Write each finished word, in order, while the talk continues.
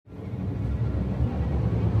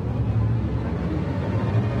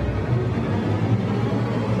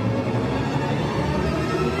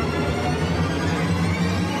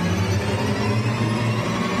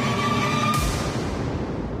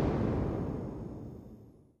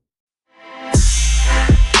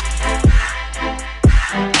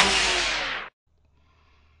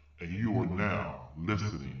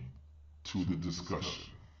discussion.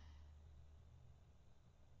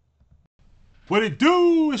 What it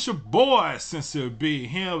do? It's your boy, Sincere B.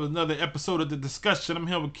 Here with another episode of The Discussion. I'm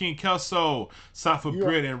here with King Kelso, Safa Yeah.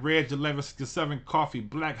 Bread, and Reg 1167 Coffee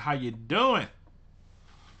Black. How you doing?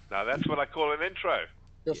 Now that's what I call an intro.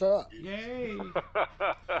 Yes, sir. Yay.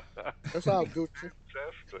 That's all Gucci.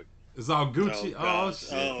 Fantastic. It's all Gucci. Oh, gosh.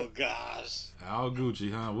 shit. Oh gosh. All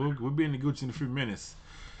Gucci, huh? We'll be in the Gucci in a few minutes.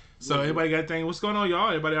 So, everybody got anything? What's going on, y'all?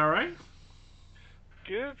 Everybody all right?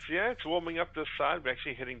 Good, yeah, it's warming up this side. We're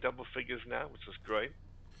actually hitting double figures now, which is great.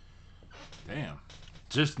 Damn.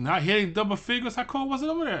 Just not hitting double figures? How cold was it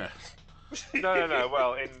over there? No.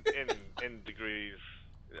 Well, in degrees,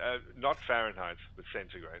 not Fahrenheit, but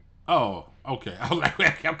centigrade. Oh, okay. I was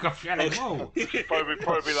like, I'm confused. Like, whoa.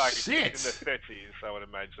 Probably like Shit. in the 30s, I would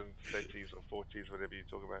imagine. 30s or 40s, whatever you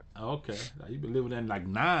talk about. Okay. Now, you've been living in like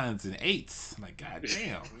 9s and 8s. Like,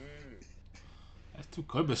 goddamn. That's too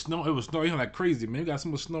cold. It was snowing here like crazy, man. We got so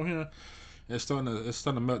much snow here. It's starting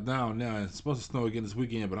to melt down now. It's supposed to snow again this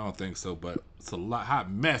weekend, but I don't think so. But it's a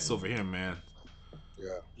hot mess over here, man.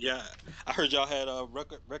 Yeah, I heard y'all had a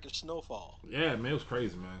record snowfall. Yeah, man, it was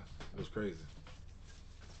crazy, man. It was crazy.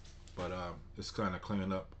 But it's kind of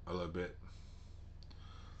cleaning up a little bit,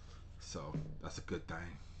 so that's a good thing.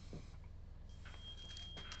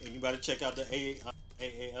 Anybody check out the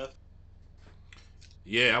AAF?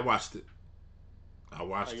 Yeah, I watched it. How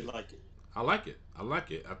you like it? I like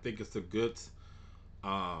it. I think it's a good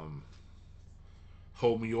hold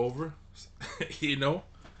me over, you know,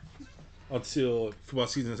 until football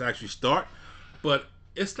seasons actually start. But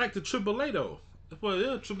it's like the AAA though. That's what it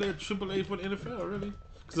is. AAA for the NFL, really.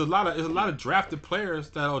 Because there's a lot of drafted players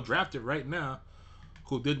that are drafted right now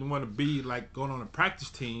who didn't want to be like going on the practice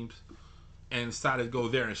teams and decided to go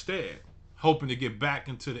there instead, hoping to get back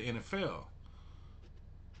into the NFL.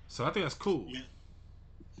 So I think that's cool.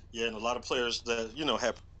 Yeah, and a lot of players that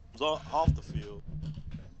have off the field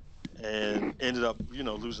and ended up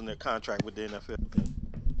losing their contract with the NFL,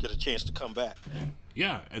 get a chance to come back.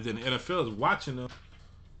 Yeah, and then the NFL is watching them,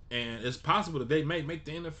 and it's possible that they may make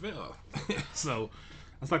the NFL. So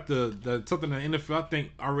that's like the something the NFL I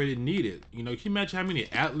think already needed. Can you imagine how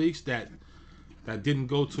many athletes that didn't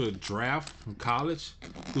go to a draft from college,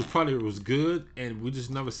 who probably was good, and we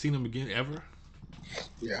just never seen them again ever?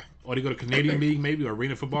 Yeah. Or they go to Canadian League maybe, or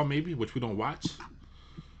Arena Football maybe, which we don't watch.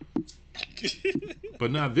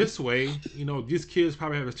 But now this way, these kids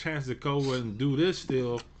probably have a chance to go and do this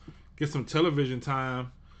still, get some television time,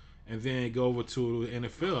 and then go over to the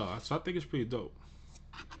NFL. So I think it's pretty dope.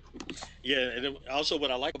 Yeah, and also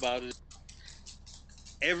what I like about it is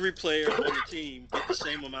every player on the team get the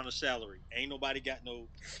same amount of salary. Ain't nobody got no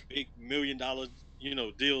big $1 million,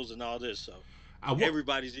 deals and all this. So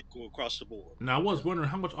everybody's equal across the board. Now I was wondering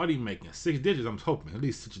how much are they making? 6 digits, I'm hoping. At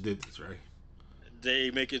least 6 digits, right? They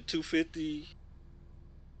make it $250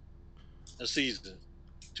 a season.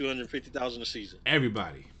 $250,000 a season.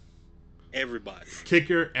 Everybody.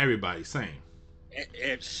 Kicker, everybody, same.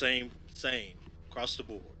 Same across the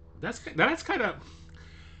board. That's kind of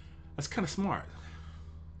smart.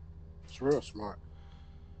 It's real smart.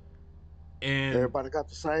 And everybody got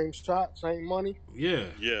the same shot, same money. Yeah.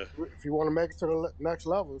 If you want to make it to the next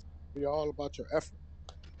level, it's be all about your effort.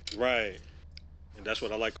 Right. And that's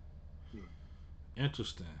what I like.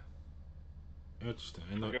 Interesting. And a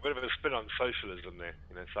bit of a spin on socialism there.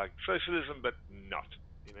 It's like socialism, but not.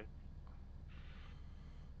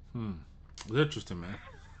 It's interesting, man.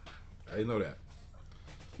 I didn't know that.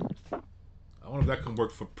 I wonder if that can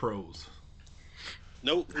work for pros.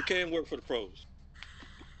 Nope, it can't work for the pros.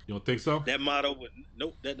 You don't think so? That motto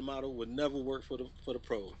would never work for the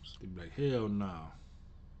pros. They'd be like, hell no.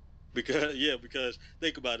 Because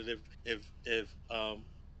think about it.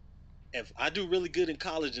 If I do really good in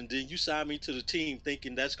college and then you sign me to the team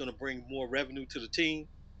thinking that's going to bring more revenue to the team,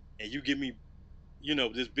 and you give me,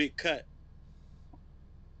 this big cut,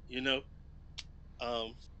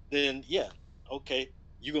 then yeah, okay,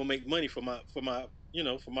 you're gonna make money for my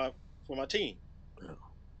team,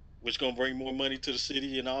 which gonna bring more money to the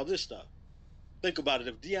city and all this stuff. Think about it.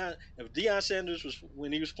 If Deion Sanders was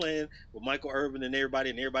when he was playing with Michael Irvin and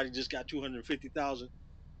everybody just got $250,000,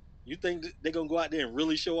 you think they're gonna go out there and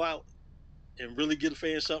really show out and really give a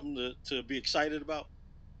fan something to be excited about?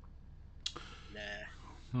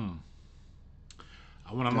 Nah.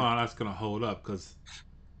 I want to know how that's gonna hold up because,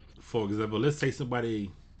 for example, let's say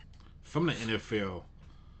somebody from the NFL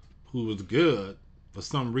who was good, for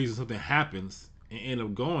some reason something happens and end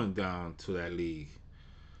up going down to that league.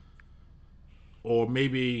 Or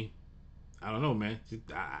maybe, I don't know, man.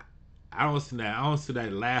 I don't see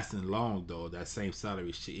that lasting long though. That same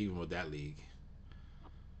salary shit, even with that league.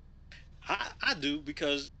 I I do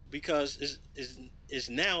because it's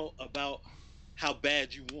now about how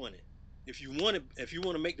bad you want it. If you want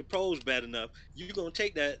to make the pros bad enough, you're gonna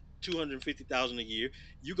take that 250,000 a year.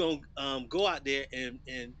 You're gonna go out there and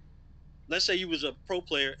let's say you was a pro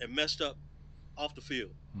player and messed up off the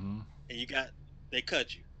field, Mm-hmm. and they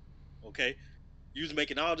cut you. Okay, you was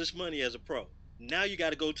making all this money as a pro. Now you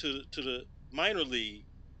got to go to the minor league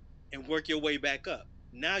and work your way back up.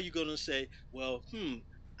 Now you're gonna say, well,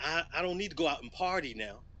 I don't need to go out and party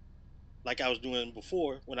now like I was doing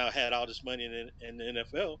before when I had all this money in the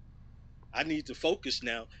NFL. I need to focus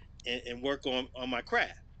now and work on my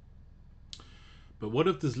craft. But what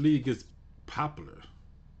if this league gets popular?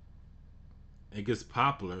 It gets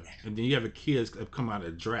popular, and then you have a kid that come out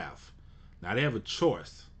of the draft. Now they have a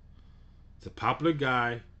choice. It's a popular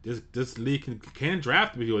guy. This league can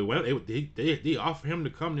draft him. Well, they offer him to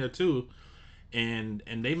come there too, and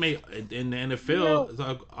they may in the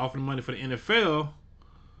NFL offering money for the NFL.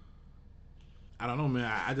 I don't know, man.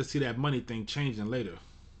 I just see that money thing changing later.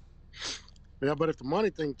 Yeah, but if the money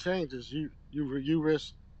thing changes, you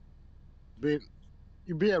risk being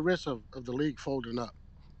you be at risk of the league folding up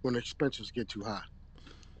when expenses get too high.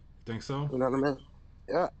 Think so? You know what I mean?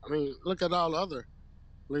 Yeah. I mean, look at all the other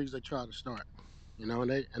leagues they try to start. You know, and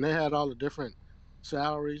they had all the different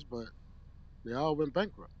salaries, but they all went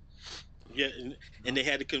bankrupt. Yeah, and they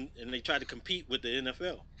had to and they tried to compete with the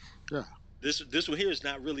NFL. Yeah. This one here is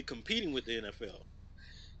not really competing with the NFL.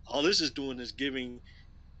 All this is doing is giving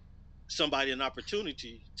somebody an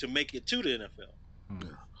opportunity to make it to the NFL.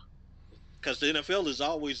 Because the NFL is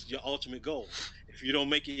always your ultimate goal. If you don't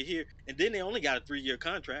make it here, and then they only got a 3-year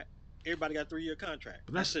contract. Everybody got a 3-year contract.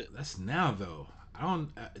 But that's it. That's now though. I don't.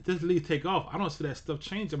 If this league take off, I don't see that stuff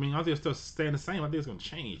change. I mean, I think stuff staying the same. I think it's gonna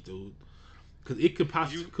change, dude. Because it could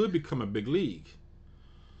possibly could become a big league.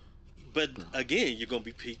 But again, you're gonna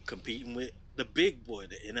be competing with the big boy,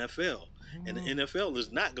 the NFL, and the NFL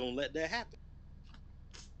is not gonna let that happen.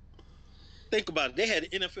 Think about it. They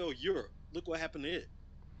had NFL Europe. Look what happened to it.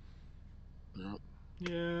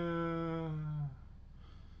 Yeah.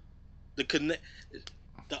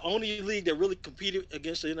 The only league that really competed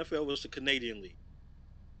against the NFL was the Canadian League.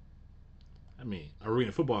 I mean,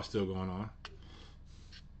 arena football is still going on.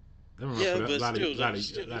 Yeah, but a lot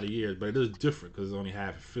of years, but it is different because it's only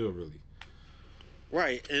half a field, really.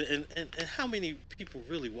 Right, and how many people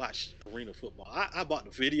really watch arena football? I bought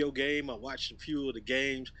the video game. I watched a few of the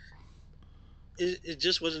games. It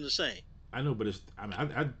just wasn't the same. I know, but it's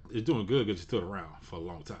doing good because it's still around for a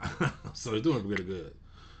long time, so it's doing really good.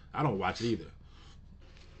 I don't watch it either.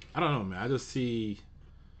 I don't know, man. I just see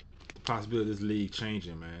the possibility of this league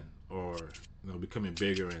changing, man, or becoming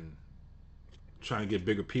bigger and trying to get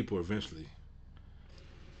bigger people eventually.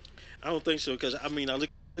 I don't think so because I mean, I look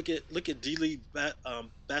at D League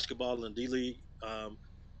basketball and D League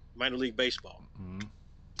minor league baseball. Mm-hmm.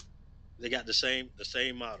 They got the same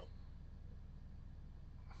model,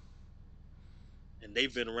 and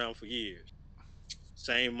they've been around for years.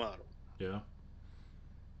 Same model. Yeah.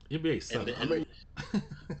 NBA sucks. I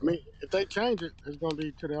mean, if they change it, it's going to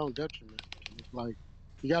be to their own detriment. It's like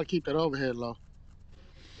you got to keep that overhead low.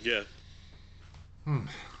 Yeah.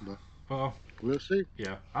 But well, we'll see.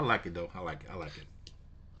 Yeah, I like it though. I like it.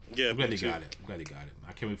 Yeah, I'm glad he got it.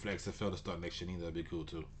 I can't wait for the XFL to start next year. That'd be cool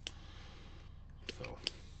too. So,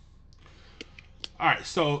 all right.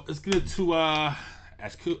 So let's get into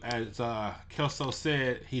as Kelso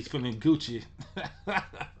said, he's feeling Gucci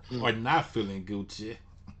or not feeling Gucci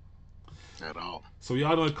at all. So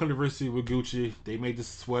y'all know the controversy with Gucci. They made this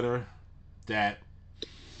sweater that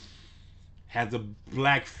has a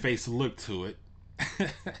blackface look to it.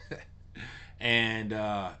 and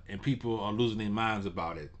people are losing their minds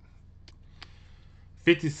about it.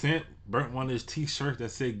 50 Cent burnt one of his t-shirts that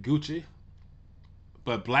said Gucci.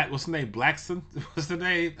 But what's the name? Blackson? What's the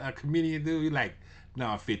name? A comedian dude? He like,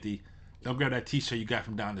 no, 50. Don't grab that t-shirt you got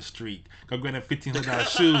from down the street. Go grab that $1,500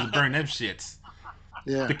 shoes and burn them shits.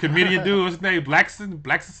 Yeah. The comedian dude, what's his name?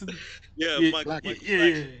 Blackson? Yeah,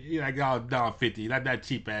 yeah, like, oh, no, 50. Not that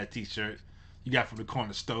cheap ass t-shirt you got from the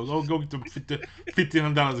corner store. Go get them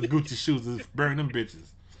 $1,500 of Gucci shoes and burn them bitches.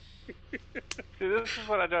 See, this is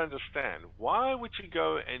what I don't understand. Why would you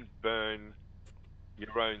go and burn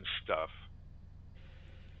your own stuff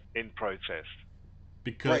in protest?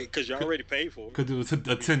 Because you already paid for it. Because it was a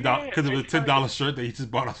 $10 because it was a $10 shirt that you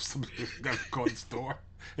just bought off some corner store.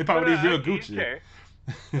 It probably is real Gucci. Okay.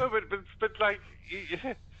 No, but like.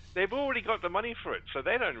 They've already got the money for it, so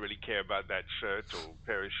they don't really care about that shirt or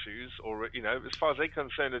pair of shoes, or as far as they're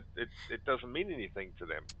concerned, it doesn't mean anything to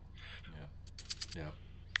them. Yeah.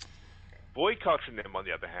 Boycotting them, on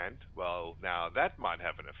the other hand, well, now that might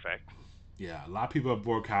have an effect. Yeah, a lot of people are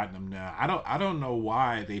boycotting them now. I don't know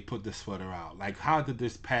why they put this sweater out. Like, how did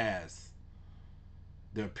this pass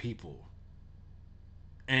their people?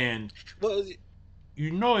 And Well,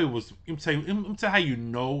 you know it was. I'm saying how you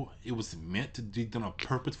know it was meant to be done on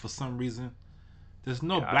purpose for some reason. There's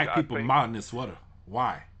no Yeah, black I people think modeling this sweater.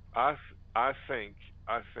 Why? I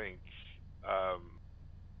think um,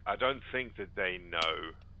 I don't think that they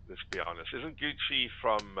know. Let's be honest. Isn't Gucci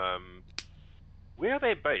from where are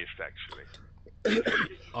they based actually?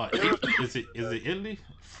 Europe. Is it Italy,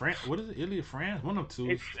 France? What is it? Italy or France? One of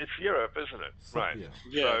two. It's Europe, isn't it? Right. Yeah.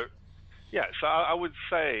 yeah, So yeah. So I would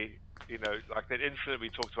say like that incident we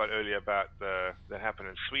talked about earlier about that happened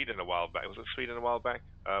in Sweden a while back. Was it Sweden a while back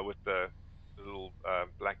with the little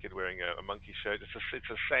black kid wearing a monkey shirt? It's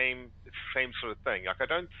the same sort of thing. Like I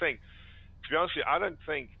don't think, to be honest with you, I don't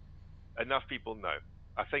think enough people know.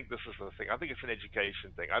 I think this is the thing. I think it's an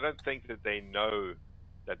education thing. I don't think that they know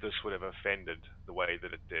that this would have offended the way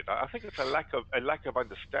that it did. I think it's a lack of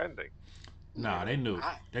understanding. Nah, they knew.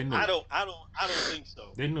 I, They knew. I don't think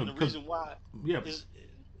so. They knew And the because reason why yeah,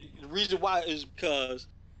 is because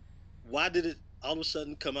why did it all of a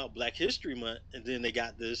sudden come out Black History Month and then they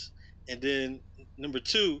got this, and then number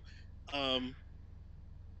two, um,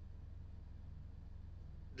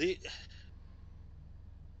 they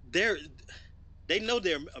they're they know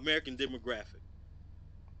their American demographic.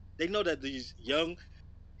 They know that these young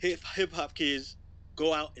hip hop kids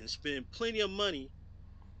go out and spend plenty of money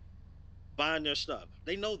buying their stuff.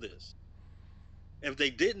 They know this. If they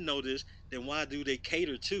didn't know this, then why do they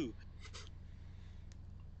cater to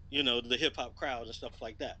the hip hop crowd and stuff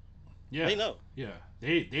like that? yeah, They know. yeah.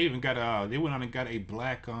 They even got they went on and got a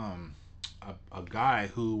black a guy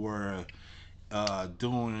who were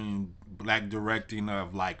doing black directing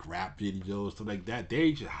of like rap videos stuff like that.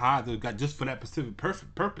 They just hired the guy just for that specific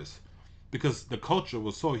purpose because the culture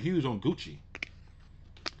was so huge on Gucci,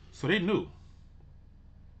 so they knew.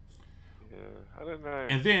 Yeah, I don't know.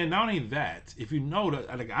 And then not only that, if you know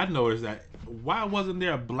that, like I noticed that, why wasn't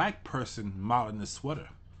there a black person modeling the sweater?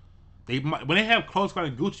 When they have clothes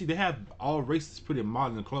called Gucci, they have all races pretty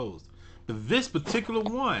modeling clothes. But this particular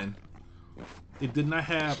one, they did not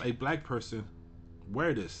have a black person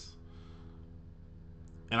wear this.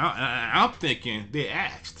 And I'm thinking they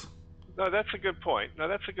asked. No, that's a good point. No,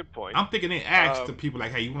 that's a good point. I'm thinking they asked the Um, people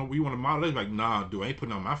like, "Hey, you want to model?" They're like, "Nah, dude, I ain't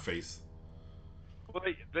putting it on my face." well,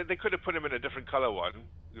 they could have put him in a different color one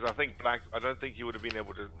because I think black. I don't think you would have been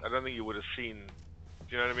able to. I don't think you would have seen.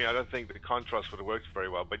 Do you know what I mean? I don't think the contrast would have worked very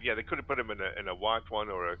well. But yeah, they could have put him in a white one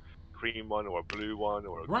or a cream one or a blue one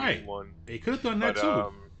or a green Right? one. They could have done that But too.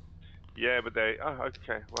 yeah, but they. Oh,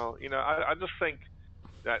 okay. Well, I just think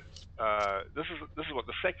that this is what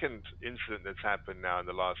the second incident that's happened now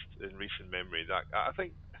in recent memory. Like I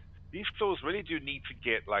think these stores really do need to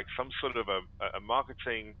get like some sort of a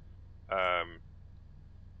marketing um,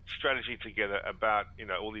 strategy together about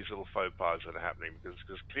all these little faux pas that are happening because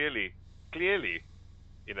clearly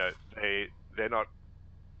you know they're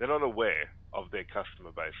not aware of their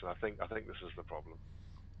customer base, and I think this is the problem.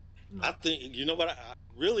 I No. think what I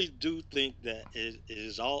really do think that it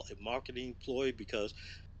is all a marketing ploy because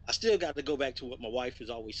I still got to go back to what my wife is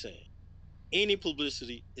always saying. Any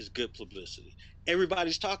publicity is good publicity.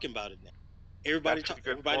 Everybody's talking about it now. That's a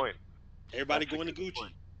good point. Everybody That's a going to good Gucci.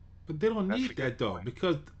 point. But they don't That's a need good that though point.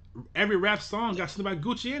 because every rap song got something about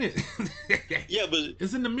Gucci in it. Yeah,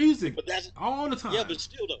 It's in the music but that's all the yeah, time. but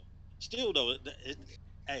still though,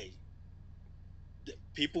 hey,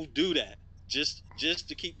 people do that just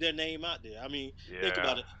to keep their name out there. I mean, think Yeah.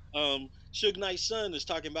 about it. Suge Knight's son is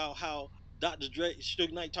talking about how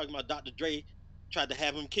Suge Knight talking about Dr. Dre tried to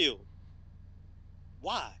have him killed.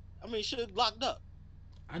 Why? I mean, Suge locked up,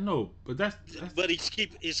 I know, but that's but he's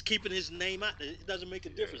keeping his name out there. It doesn't make a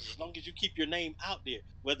Yeah. difference as long as you keep your name out there,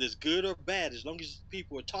 whether it's good or bad. As long as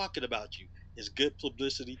people are talking about you, it's good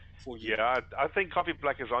publicity for you. Yeah, I think Coffee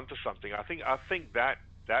Black is onto something. I think that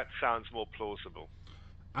sounds more plausible.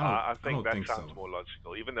 I I think don't that think sounds so. more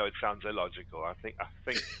logical, even though it sounds illogical. I think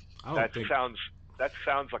I that don't think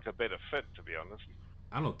sounds like a better fit, to be honest.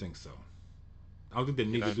 I don't think so. I don't think they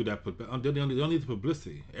You need to know? do that. But they don't need the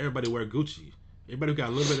publicity. Everybody wear Gucci. Everybody who got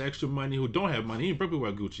a little bit of extra money who don't have money, even probably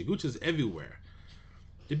wear Gucci. Gucci's everywhere.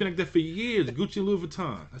 It's been like that for years. Gucci and Louis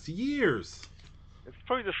Vuitton. That's years. It's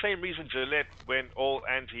probably the same reason Gillette went all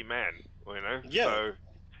anti-man. You know, Yeah, so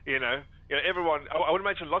you know, everyone. I would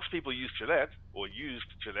imagine lots of people use Gillette or used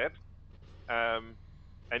Gillette, um,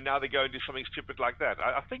 and now they go and do something stupid like that.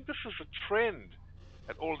 I think this is a trend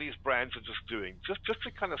that all these brands are just doing, just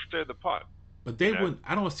to kind of stir the pot. But You they know? wouldn't.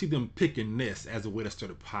 I don't see them picking this as a way to stir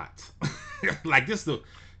the pot. Like this,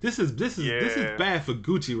 This is Yeah. bad for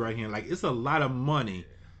Gucci right here. Like it's a lot of money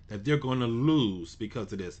that they're going to lose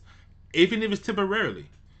because of this, even if it's temporarily.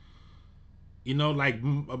 You know, like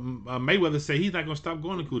Mayweather said, he's not going to stop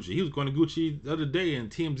going to Gucci. He was going to Gucci the other day, and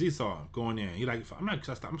TMZ saw him going in. He like, I'm not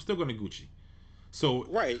gonna stop. I'm still going to Gucci. So,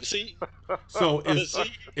 Right. See, so but is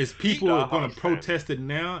see, is he, people going Stop, to man. protest it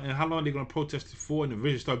now, and how long are they going to protest it for, and the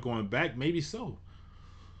vision start going back? Maybe so.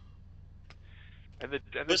 And the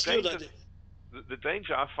but still, danger the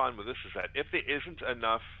danger I find with this is that if there isn't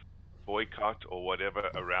enough boycott or whatever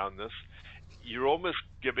around this, you're almost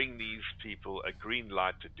giving these people a green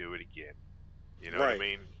light to do it again. You know what I right.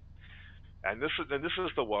 mean? And this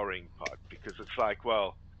is the worrying part because it's like,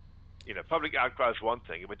 well, public outcry is one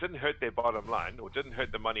thing. If it didn't hurt their bottom line or didn't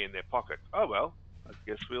hurt the money in their pocket, oh well, I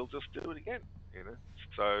guess we'll just do it again. You know.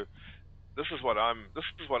 So this is what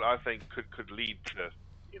I think could lead to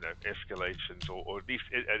escalations or at least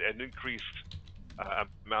an increased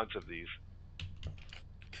amount of these.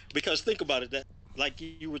 Because think about it, that like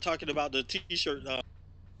you were talking about the T-shirt,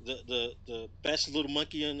 the best little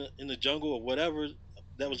monkey in the jungle or whatever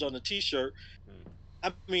that was on the T-shirt. Hmm.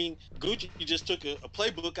 I mean, Gucci just took a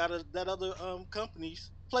playbook out of that other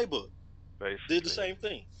company's playbook, did the Basically, same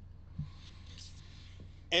thing,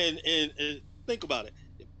 and think about it.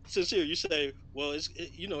 Sincere, you say, well,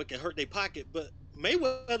 it can hurt their pocket, but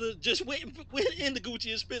Mayweather just went into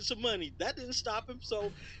Gucci and spent some money. That didn't stop him.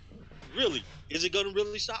 So really, is it going to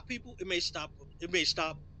really stop people? It may stop. It may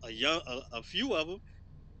stop a few of them.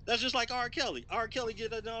 That's just like R. Kelly. R. Kelly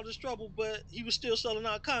get in all this trouble, but he was still selling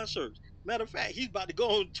out concerts. Matter of fact, he's about to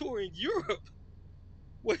go on tour in Europe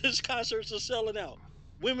where his concerts are selling out.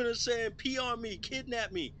 Women are saying, "Pee on me,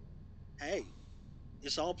 kidnap me." Hey,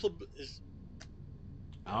 it's all it's,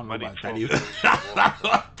 I don't know money about that talks. either.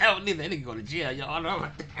 Well, I don't need that. They can go to jail, y'all. I don't know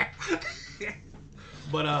about that.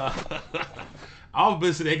 But all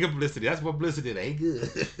publicity ain't good publicity. That's publicity that ain't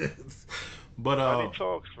good. But money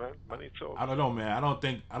talks, man. Money I talks. don't know, man. I don't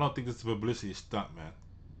think this is a publicity stunt, man.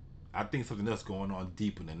 I think something else going on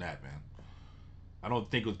deeper than that, man. I don't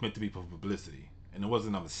think it was meant to be for publicity, and it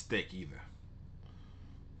wasn't a mistake either.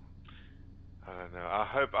 I don't know.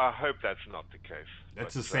 I hope that's not the case.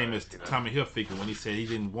 That's But the same as Tommy Hilfiger when he said he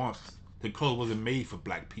didn't want the clothes wasn't made for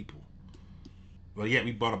black people, but yet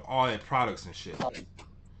we bought up all their products and shit.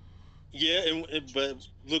 yeah. But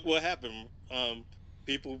look what happened.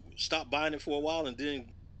 People stopped buying it for a while, and then,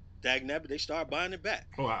 dag nabbit, they start buying it back.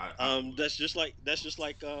 Oh,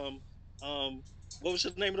 Um, what was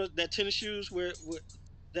the name of that tennis shoes where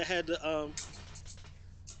that had the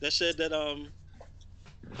that said that I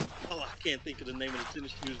can't think of the name of the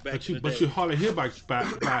tennis shoes back in the but you day. hardly hear about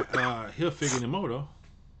Hilfiger anymore though.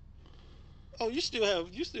 Oh, you still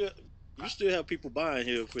have people buying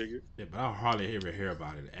here figure. Yeah, but I hardly ever hear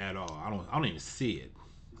about it at all. I don't even see it.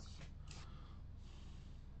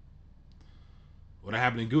 What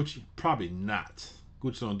happened to Gucci? Probably not.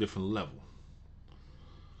 Gucci's on a different level.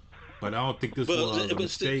 But I don't think this was a But still,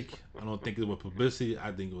 mistake. I don't think it was publicity.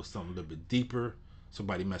 I think it was something a little bit deeper.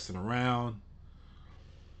 Somebody messing around.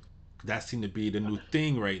 That seemed to be the new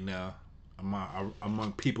thing right now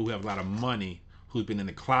among people who have a lot of money, who's been in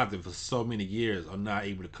the closet for so many years, are not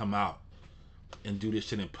able to come out and do this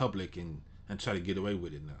shit in public and try to get away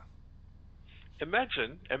with it now.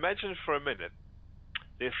 imagine for a minute.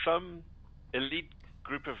 There's some elite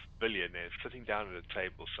group of billionaires sitting down at a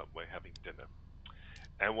table somewhere having dinner,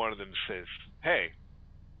 and one of them says, "Hey,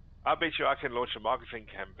 I bet you I can launch a marketing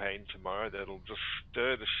campaign tomorrow that'll just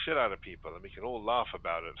stir the shit out of people, and we can all laugh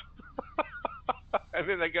about it." And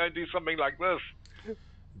then they go and do something like this,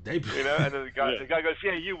 They and then the guy, yeah. the guy goes,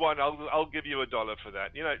 "Yeah, you won. I'll give you $1 for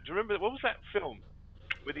that." Do you remember what was that film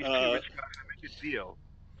where these two Uh, rich guys make a deal,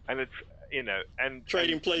 and it's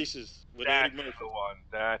Trading and places with that's Eddie Murphy. the one.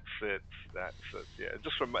 That's it. That's it.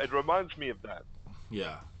 Yeah, it reminds me of that.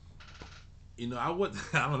 yeah. I would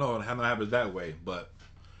I don't know how it happens that way, but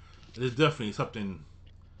there's definitely something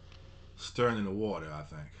stirring in the water, I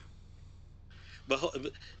think. But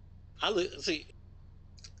see.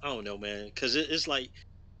 I don't know, man, because it's like,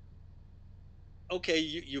 okay,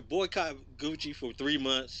 you boycott Gucci for 3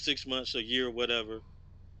 months, 6 months, a year, whatever.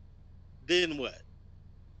 Then what?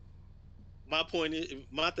 My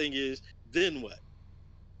thing is, then what?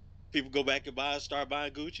 People go back and start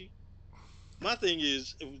buying Gucci. My thing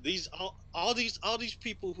is, these all these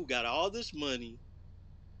people who got all this money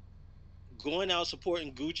going out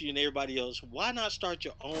supporting Gucci and everybody else. Why not start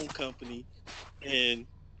your own company and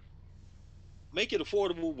make it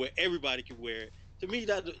affordable where everybody can wear it? To me,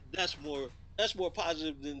 that's more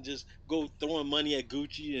positive than just go throwing money at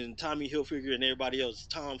Gucci and Tommy Hilfiger and everybody else,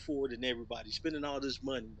 Tom Ford and everybody spending all this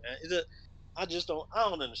money, man. I just don't. I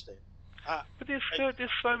don't understand. I, But there's I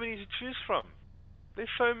so many to choose from. There's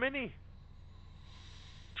so many.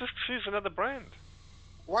 Just choose another brand.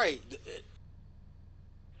 right.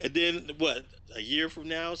 And then what? A year from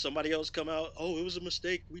now, somebody else come out. Oh, it was a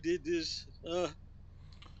mistake. We did this.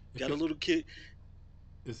 Got a little kid.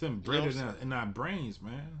 It's You know what embedded I'm saying? in our brains,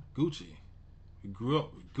 man. Gucci. We grew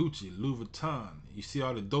up with Gucci, Louis Vuitton. You see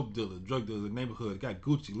all the dope dealers, drug dealers in the neighborhood got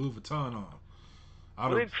Gucci, Louis Vuitton on. All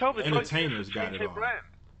Well, the then tell the drug dealers entertainers to got change it their on. brand.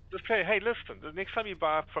 Just say, hey, listen, the next time you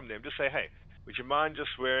buy from them, just say, hey, would you mind just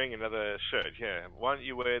wearing another shirt? Yeah, why don't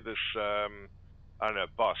you wear this, I don't know,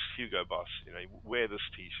 Boss, Hugo Boss, wear this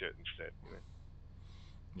T-shirt instead.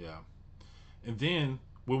 Yeah. And then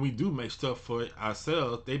when we do make stuff for it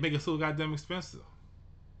ourselves, they make it so goddamn expensive.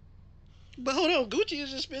 But hold on, Gucci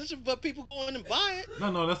is expensive, but people go in and buy it.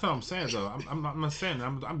 No, that's not what I'm saying though. I'm not saying that.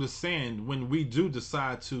 I'm just saying when we do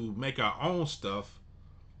decide to make our own stuff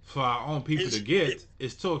for our own people to It's get,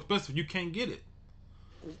 it's so expensive you can't get it.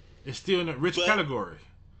 It's still in the rich but category.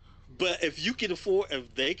 but if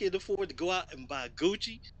they can afford to go out and buy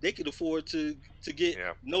Gucci, they can afford to get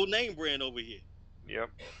Yeah, no name brand over here. yep.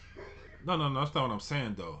 No, that's not what I'm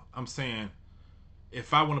saying though. I'm saying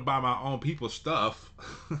if I want to buy my own people's stuff,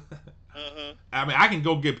 Uh huh. I mean I can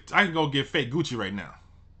go get fake Gucci right now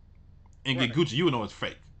and get Right. Gucci. You know it's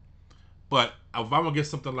fake. But if I want to get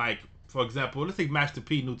something like, for example, let's take Master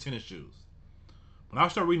P new tennis shoes. When I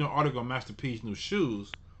started reading an article on Master P's new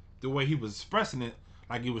shoes, the way he was expressing it,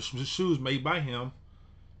 like it was shoes made by him,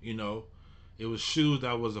 you know, it was shoes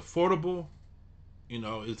that was affordable.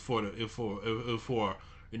 It's for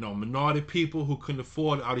minority people who couldn't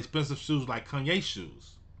afford all the expensive shoes like Kanye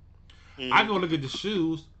shoes. I Hmm. go look at the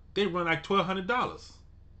shoes; they run like $1,200.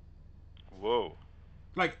 Whoa.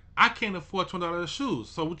 Like I can't afford $20 shoes.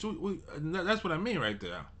 So that's what I mean right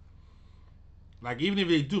there. Like even if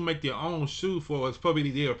they do make their own shoe for it's probably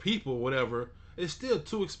their people or whatever, it's still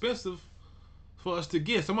too expensive for us to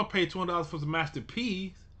get. So I'm gonna pay $20 for some Master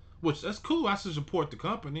P's, which that's cool. I should support the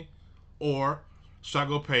company, or should I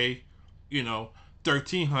go pay, you know,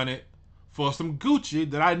 1,300 for some Gucci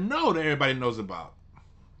that I know that everybody knows about,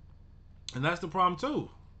 and that's the problem too.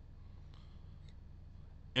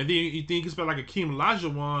 And then you think it's about like Akeem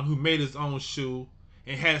Olajuwon who made his own shoe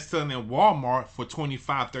and had it selling in Walmart for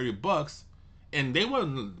 25, $30, and they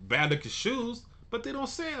wasn't bad looking shoes, but they don't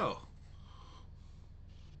sell.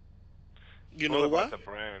 You It's all know about why? the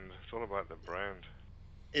brand. It's all about the brand.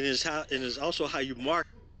 It is also how you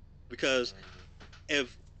market because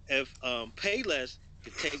if Payless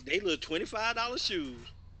could take they little $25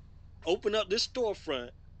 shoes, open up this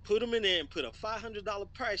storefront, put them in there, and put a $500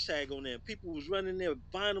 price tag on there, and people was running there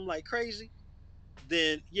buying them like crazy,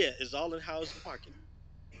 then yeah, it's all in house marketing.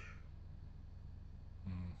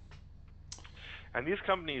 And these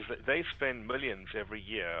companies, they spend millions every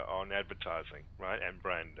year on advertising, right, and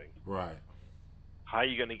branding. Right. How are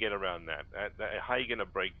you going to get around that? How are you going to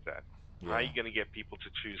break that? How are Yeah. you going to get people to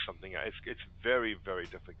choose something else? It's very, very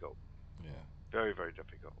difficult. Yeah. Very, very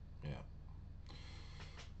difficult. Yeah.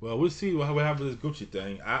 Well, we'll see what happens with this Gucci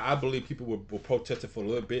thing. I believe people will protest it for a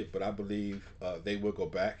little bit, but I believe they will go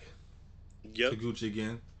back to Yep, Gucci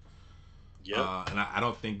again. yep. And I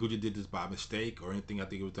don't think Gucci did this by mistake or anything. I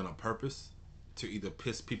think it was done on purpose to either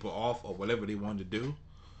piss people off or whatever they wanted to do.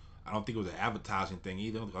 I don't think it was an advertising thing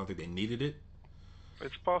either. I don't think they needed it.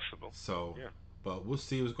 It's possible. So, Yeah. but we'll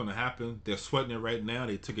see what's going to happen. They're sweating it right now.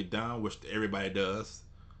 They took it down, which everybody does.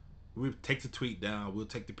 We take the tweet down. We'll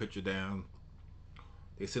take the picture down.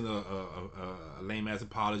 They sent a lame ass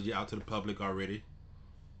apology out to the public already.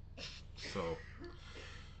 So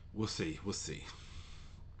we'll see. We'll see.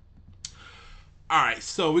 All right.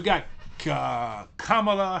 So we got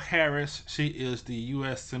Kamala Harris. She is the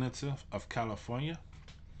U.S. Senator of California.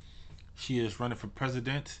 She is running for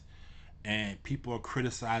president, and people are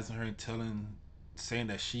criticizing her and saying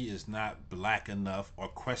that she is not black enough or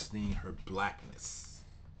questioning her blackness.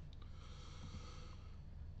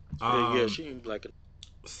 Yeah, she ain't black.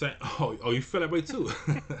 You feel that way too.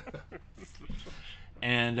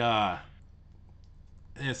 and the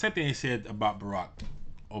same thing they said about Barack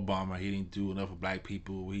Obama. He didn't do enough for black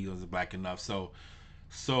people. He wasn't black enough. So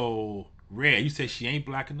Red, you say she ain't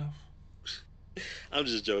black enough? I'm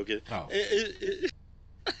just joking. Oh,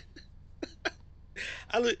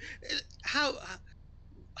 I look how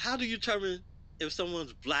how do you determine if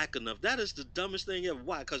someone's black enough? That is the dumbest thing ever.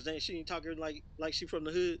 Why? Because then she ain't talking like she from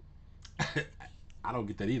the hood. I don't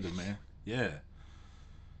get that either, man. Yeah,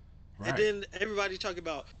 And right. then everybody talking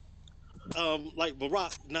about like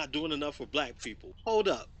Barack not doing enough for black people. Hold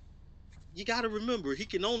up. You got to remember he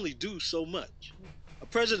can only do so much. A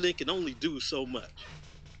president can only do so much.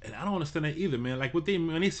 And I don't understand that either, man. Like, when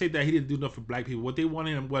they say that he didn't do enough for black people, what they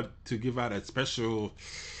wanted him to give out a special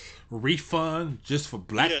refund just for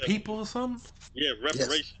black Yeah, people or something? yeah, Yes.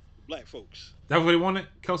 reparation for black folks. That's what they wanted,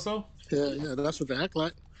 Kelso? Yeah, that's what they act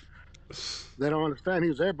like. They don't understand he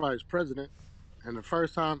was everybody's president, and the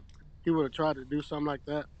first time he would have tried to do something like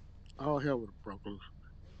that, all hell would have broke loose.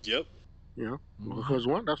 Yep. You know, Mhm. because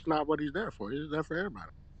one, that's not what he's there for. He's there for everybody.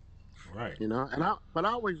 Right. You know, but I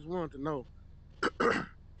always wanted to know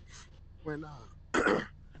when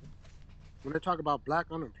when they talk about black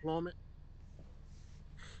unemployment,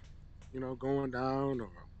 you know, going down or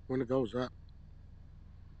when it goes up,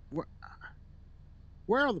 where,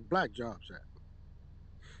 where are the black jobs at?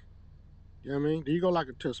 You know what I mean? Do you go like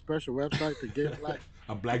to a special website to get black?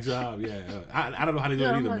 A black job, yeah. I don't know how they do Yeah,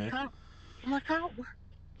 it I'm either, like, man. I'm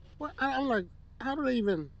like, how do they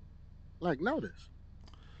even like know this?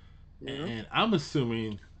 You know? And I'm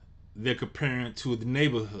assuming they're comparing it to the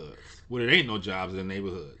neighborhoods where there ain't no jobs in the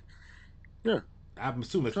neighborhood. Yeah. I'm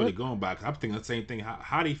assuming that's So- what they're going by. Cause I'm thinking the same thing.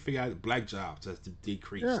 How do you figure out black jobs has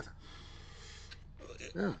decreased?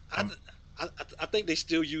 Yeah. I think they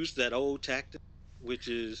still use that old tactic, which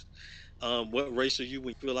is, what race are you when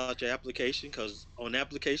you fill out your application? Because on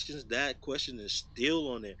applications, that question is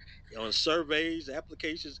still on there. On surveys,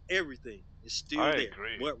 applications, everything is still I there.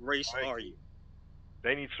 agree. What race I are agree. you?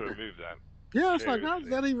 They need to remove that. Yeah, it's like, how does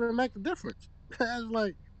Seriously. that even make a difference? It's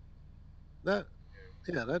like that.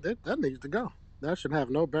 Yeah, that needs to go. That should have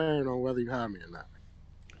no bearing on whether you hire me or not.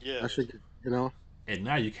 Yeah. I should, you know. And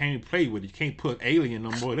now you can't play with it. You can't put alien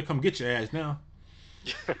no more. They come get your ass now.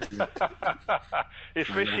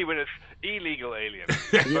 Especially when it's illegal alien.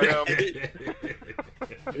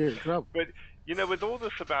 You're in trouble. But you know, with all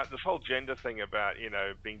this about this whole gender thing about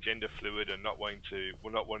being gender fluid and not wanting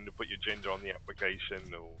to put your gender on the application,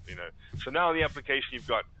 or so now on the application you've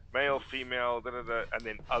got male, female, and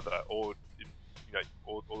then other, or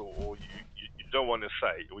or you don't want to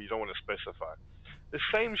say, or you don't want to specify. The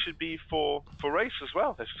same should be for race as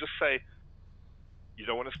well. Let's just say you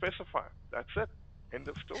don't want to specify. That's it. End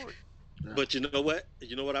of story. But you know what?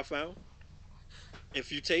 You know what I found?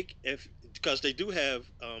 Because they do have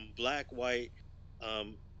black, white,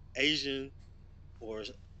 Asian, or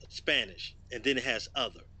Spanish, and then it has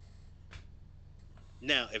other.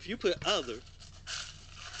 Now, if you put other,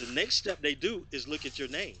 the next step they do is look at your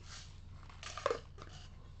name.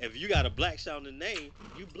 If you got a black sounding name,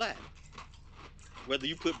 you black. Whether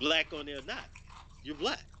you put black on there or not, you're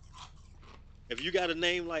black. If you got a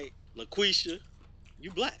name like LaQuisha,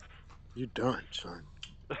 you black. You done, son.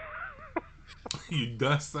 You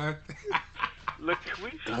done, son?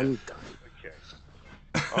 LaQuisha. Done. Okay.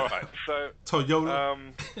 All right. So Toyota.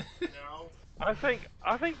 I think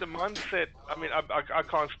the mindset. I mean, I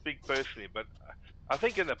can't speak personally, but I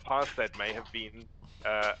think in the past that may have been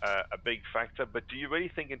a big factor. But do you really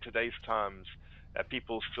think in today's times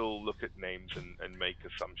people still look at names and make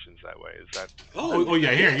assumptions that way? Is that? Oh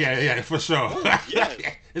yeah, yeah, for sure. Yeah.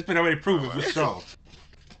 It's been already proven for sure.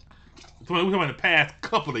 We're talking the past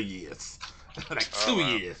couple of years, like 2 wow.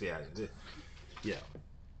 years. Yeah.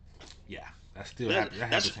 That still happens.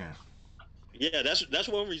 That happens here. Yeah, that's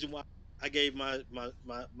one reason why I gave my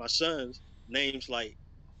sons names like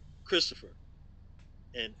Christopher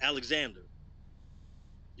and Alexander.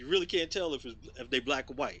 You really can't tell if they black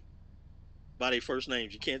or white by their first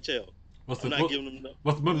names. You can't tell. What's I'm the not giving them no.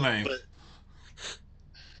 What's the middle name? But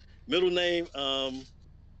middle name,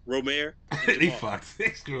 Romer. He fucked.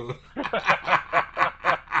 It's cool.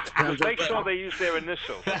 Just make sure they use their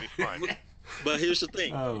initials. That'll be fine. But here's the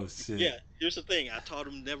thing. Oh shit. Yeah, here's the thing. I taught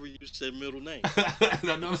them never use their middle name.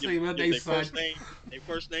 No, say my Give name, their son.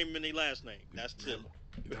 first name and their last name. That's it.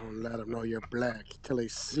 Don't let them know you're black till they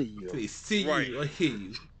see you. They see Right. you or hear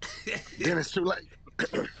you. Then it's too late.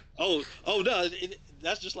 Oh no,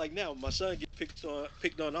 that's just like now. My son gets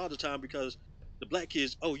picked on all the time because the black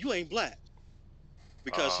kids. Oh, you ain't black.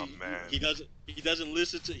 Because Oh, man. he doesn't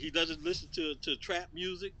listen to trap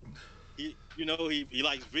music. He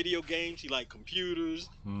likes video games. He likes computers.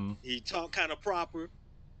 Mm. He talk kind of proper.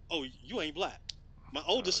 Oh, you ain't black. My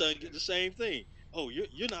oldest son get the same thing. Oh,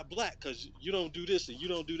 you're not black because you don't do this and you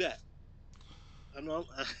don't do that.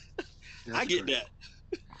 I get that.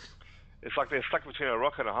 It's like they're stuck between a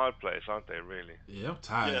rock and a hard place, aren't they? Really? Yeah, I'm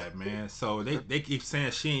tired of Yeah. that, man. So they keep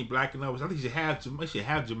saying she ain't black enough. I think she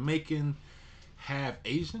have Jamaican, have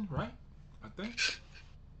Asian, right? I think.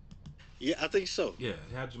 Yeah, I think so. Yeah,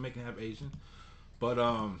 have Jamaican, have Asian. But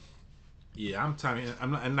yeah, I'm tired.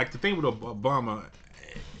 I'm not, and like the thing with Obama,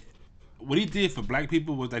 what he did for black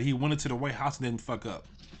people was that he went into the White House and didn't fuck up.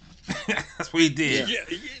 That's what he did. Yeah,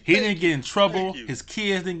 He didn't get in trouble. Thank you. His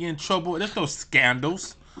kids didn't get in trouble. There's no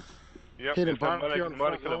scandals. Yep. Hidden Is there barbecue on the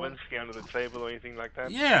Monica front lawn? Lewinsky under the table or anything like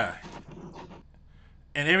that? Yeah.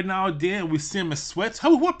 And every now and then we see him in sweats.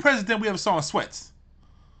 What president we ever saw in sweats?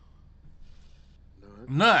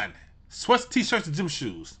 None. Sweats, t-shirts, and gym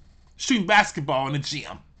shoes. Shooting basketball in the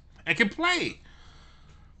gym. And can play.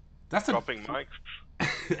 That's a Dropping mics.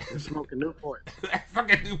 They're smoking Newport.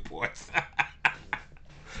 fucking Newports.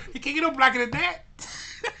 He can't get no blacker than that.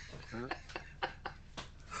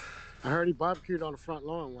 I heard he barbecued on the front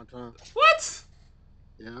lawn one time. What?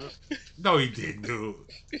 Yeah. No, he didn't, dude.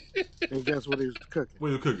 And guess what he was cooking? What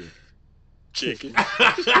are you cooking? Chicken.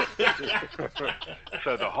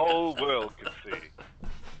 So the whole world can see.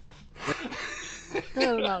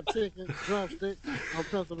 Handing out chicken drumsticks on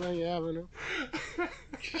Pennsylvania Avenue.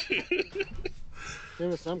 There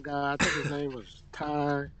was some guy, I think his name was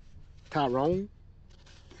Tyrone.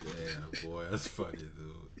 Yeah, boy, that's funny,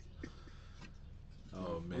 dude.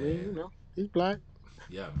 Oh, man. I mean, you know, he's black.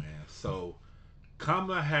 Yeah, man. So,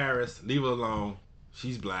 Kamala Harris, leave her alone.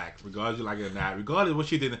 She's black, regardless you like it or not. Regardless of what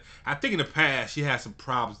she did, I think in the past she had some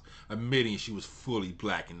problems admitting she was fully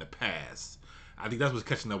black in the past. I think that's what's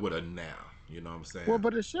catching up with her now. You know what I'm saying? Well,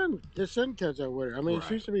 but it shouldn't catch up with her. I mean, Right.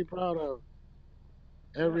 she should be proud of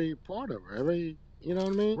every part of her. Every, you know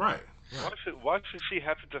what I mean? Right. Why should she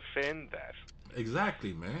have to defend that?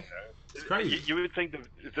 Exactly, man. It's crazy. You would think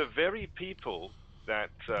the very people that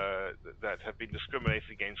have been discriminated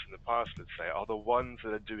against in the past, let's say, are the ones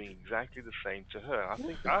that are doing exactly the same to her. I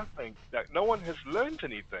think that no one has learned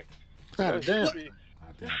anything. Not a damn.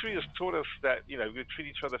 History has taught us that we treat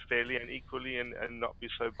each other fairly and equally, and not be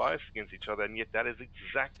so biased against each other. And yet, that is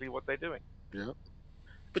exactly what they're doing. Yep.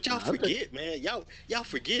 But y'all forget, man. Y'all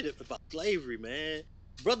forget about slavery, man.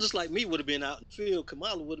 Brothers like me would have been out in the field.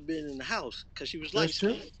 Kamala would have been in the house because she was light That's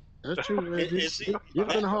true. skinned. That's true. Man. You've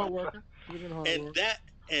been a hard worker. And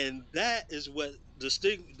that is what the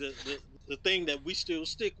thing that we still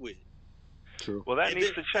stick with. True. Well, that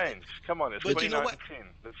needs to change. Come on, it's But you know 2019.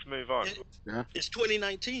 Let's move on. It's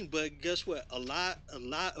 2019, but guess what? A lot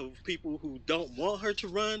of people who don't want her to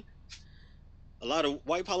run, a lot of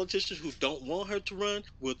white politicians who don't want her to run,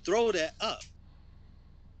 will throw that up.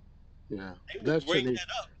 Yeah, that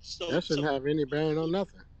shouldn't have any bearing on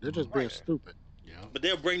nothing. They're just being stupid. Yeah. But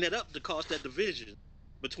they'll bring that up to cause that division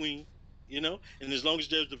between, and as long as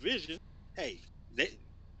there's division, hey, they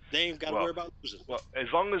ain't got to worry about losing. Well,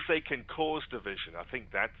 as long as they can cause division, I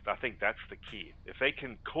think that's the key. If they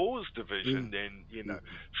can cause division, then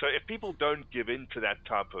So if people don't give in to that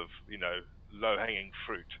type of low hanging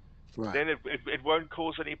fruit, then it won't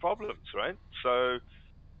cause any problems, right? So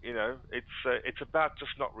it's about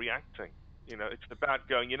just not reacting. It's about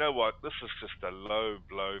going, you know what, this is just a low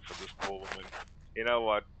blow for this poor woman. You know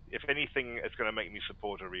what, if anything, it's going to make me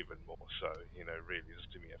support her even more. So, really,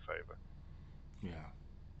 just do me a favor. Yeah.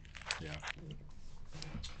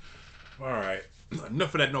 All right.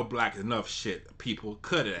 Enough of that no black, enough shit. People,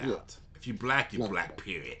 cut it out. Yeah. If you black, you black,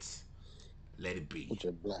 period. Let it be. With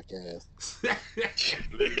your black ass.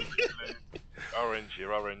 Orange,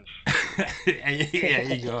 you're orange. There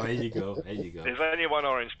you go. There's only one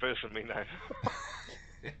orange person we know.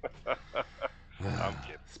 I'm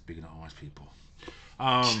kidding. Speaking of orange people.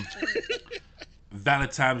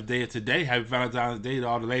 Valentine's Day today. Happy Valentine's Day to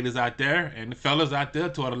all the ladies out there and the fellas out there,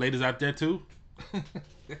 to all the ladies out there too.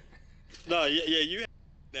 No, you had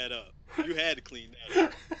that up. You had to clean that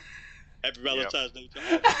up. Happy Valentine's Day to all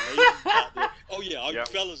the ladies out there. Oh yeah, all you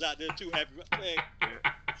fellas out there too.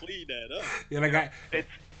 Clean that up. Yeah,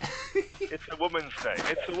 It's a woman's day.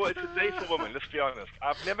 It's a day for women. Let's be honest.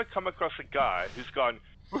 I've never come across a guy who's gone,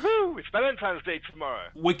 woohoo! It's Valentine's Day tomorrow.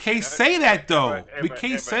 We can't say that though. We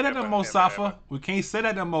can't say that no more, Safa. We can't say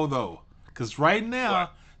that no more though. Because right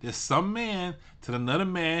now, there's some man to another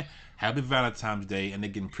man, happy Valentine's Day, and they're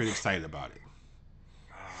getting pretty excited about it.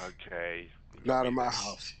 Okay. Not in my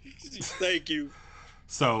house. Thank you.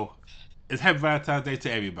 So, it's happy Valentine's Day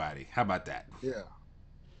to everybody. How about that? Yeah.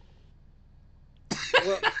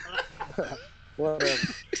 Well,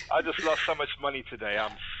 whatever. I just lost so much money today.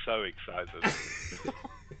 I'm so excited.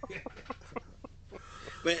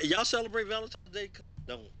 But y'all celebrate Valentine's Day?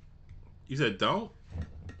 Don't. You said don't?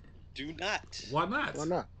 Do not. Why not? Why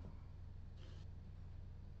not?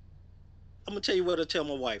 I'm gonna tell you what I tell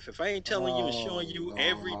my wife. If I ain't telling you and showing you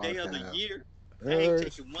every day of the year, I ain't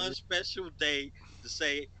taking one special day to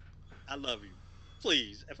say I love you.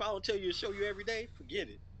 Please, if I don't tell you and show you every day, forget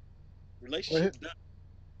it. Relationship done.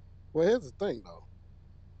 Well, here's the thing though.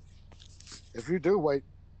 If you do wait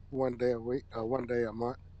one day a week, or one day a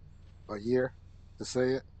month, a year to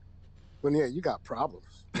say it, well, yeah, you got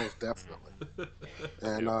problems, most definitely.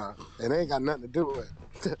 And it ain't got nothing to do with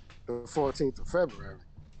the 14th of February.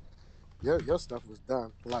 your stuff was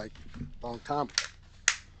done like a long time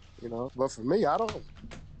ago. But for me, I don't.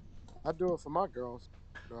 I do it for my girls.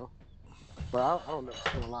 You know, but I don't never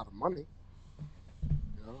spend a lot of money.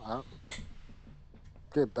 I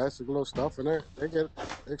get basic little stuff, and they get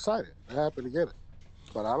excited. They're happy to get it.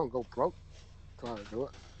 But I don't go broke trying to do it.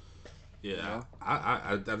 Yeah,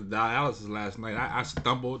 I dialysis last night. I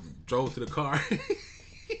stumbled, drove to the car,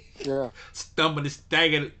 Yeah, stumbled and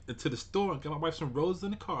staggered into the store and got my wife some roses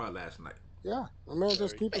in the car last night. yeah. I mean,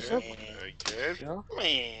 just Very keep it good. simple. Very good. You know?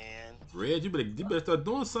 Man, Red, you better start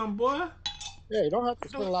doing something, boy. Yeah, you don't have to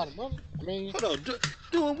spend do, a lot of money. I mean, hold on,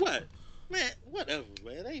 doing what? Man, whatever,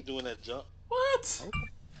 man. They ain't doing that junk. What? okay.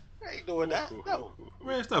 They ain't doing that. No,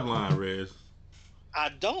 Red, stop lying, Red. I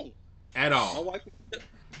don't. At My all. wife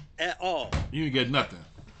at all. You ain't get nothing.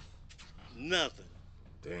 Nothing.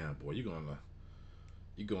 Damn, boy, you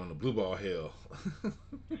going to blue ball hell.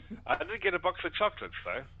 I did get a box of chocolates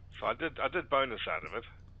though, so I did bonus out of it.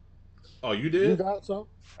 Oh, you You did? got some?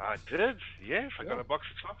 I did. Yes, I got Yeah. a box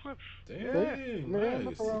of chocolates. See? Yeah, I Dang, mean, ain't nice.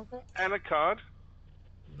 nothing wrong with and a card.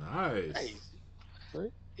 Nice. Hey, that.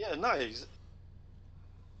 See? yeah, nice.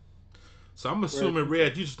 So I'm assuming,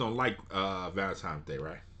 Red, you just don't like Valentine's Day,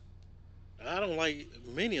 right? I don't like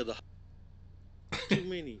many of the too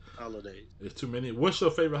many holidays. There's too many. What's your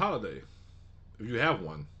favorite holiday? If you have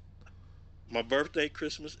one. My birthday,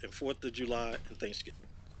 Christmas, and 4th of July and Thanksgiving.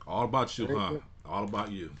 All about you, Very huh? good. All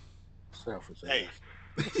about you. Selfish. Hey,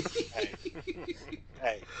 ass. hey,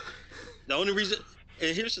 hey. The only reason,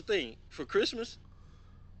 and here's the thing: for Christmas,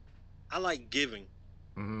 I like giving.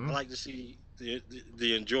 Mm-hmm. I like to see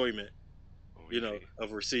the enjoyment,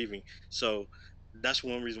 of receiving. So that's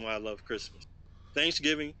one reason why I love Christmas.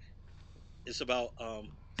 Thanksgiving, it's about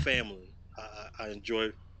family. I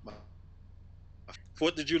enjoy my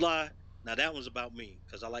 4th of July. Now that one's about me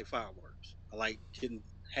because I like fireworks. I like getting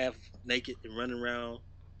half naked and running around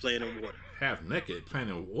playing in water. Half naked, playing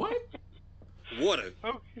in what? Water,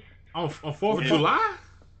 Oh, On 4th of Yeah. July?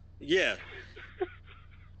 yeah.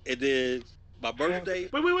 And then my birthday,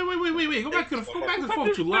 Wait. Go back to the 4th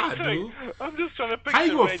of July, dude. I'm just trying to picture. How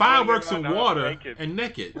you go Red fireworks running and around water naked. and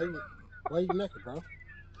naked? Why you naked, bro?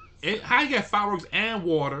 How you get fireworks and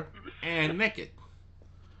water and naked?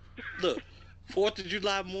 look, 4th of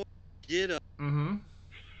July morning, get up. Mm-hmm.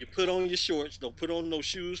 You put on your shorts. Don't put on no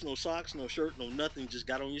shoes, no socks, no shirt, no nothing. Just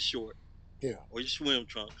got on your short Yeah. or your swim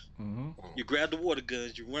trunks. Mm-hmm. You grab the water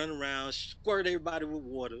guns. You run around, squirt everybody with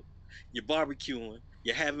water. You're barbecuing.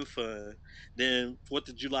 You're having fun. Then 4th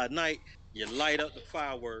of July night, you light up the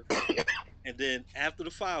fireworks. And then after the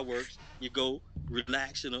fireworks, you go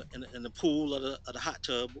relax in the pool or the hot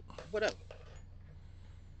tub, whatever.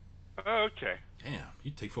 Okay. Damn, you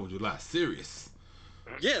take 4th of July serious.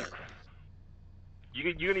 Yeah. You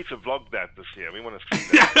need to vlog that this year. We want to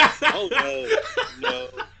see that. Oh no.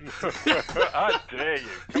 I dare you.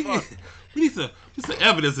 Come on. We need some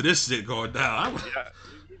evidence of this shit going down. Yeah,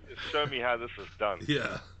 you need to show me how this is done.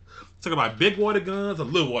 Yeah. Talking about big water guns or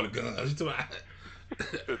little water guns? You talking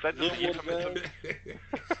Is that just the Little water euphemism?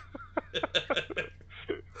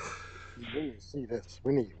 We need to see this.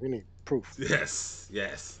 We need proof. Yes.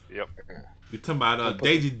 Yep. You talking about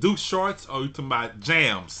Daisy Duke shorts or you talking about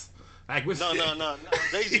jams? Like what's No.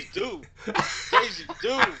 Daisy do. Daisy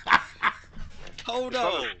do. Hold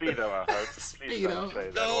Not on. a Speedo, I hope. Please don't say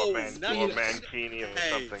that. No, or not or a- mankini or Hey.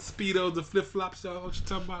 something. Speedos, the flip flops, y'all? What you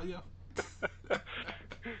talking about, yo?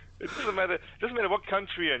 It doesn't matter. What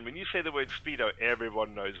country you're in. When you say the word Speedo,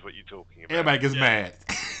 everyone knows what you're talking about. Everybody gets mad.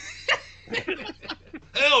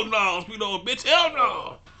 Hell no, Speedo, bitch. Hell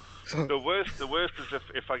no. The worst is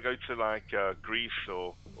if I go to like Greece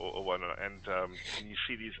or whatnot, and you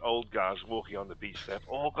see these old guys walking on the beach. They've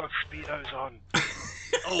all got speedos on,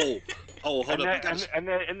 Oh, hold and up.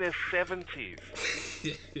 they're in their 70s.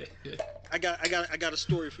 I got a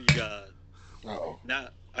story for you guys. Oh. Now,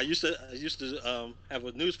 I used to have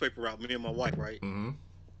a newspaper route, me and my wife, right? Mm-hmm.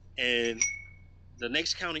 And the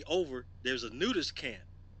next county over, there's a nudist camp,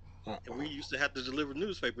 and we used to have to deliver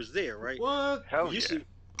newspapers there, right? What? Hell We used yeah. to-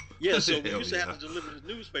 yeah, so we Hell used to yeah. have to deliver the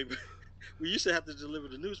newspaper. We used to have to deliver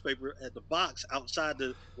the newspaper at the box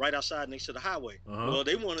right outside next to the highway. Uh-huh. Well,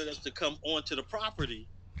 they wanted us to come onto the property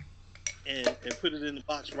and put it in the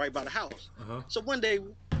box right by the house. Uh-huh. So one day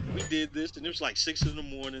we did this, and it was like 6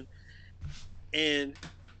 a.m, and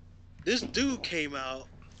this dude came out,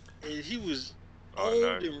 and he was old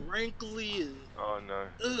and wrinkly and Oh no.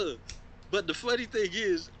 ugh. But the funny thing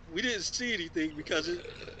is, we didn't see anything because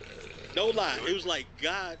No lie, it was like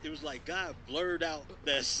God. It was like God blurred out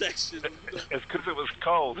that section. It's because it was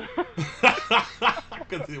cold.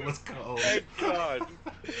 Because it was cold. Thank God.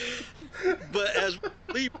 But as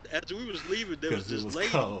we was leaving, there was Because it this was lady.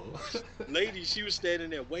 cold. Lady, she was standing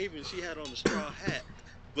there waving. She had on a straw hat,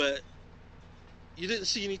 but you didn't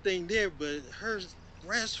see anything there. But her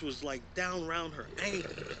breast was like down around her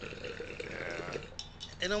ankle, Yeah.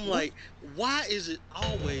 and I'm like, why is it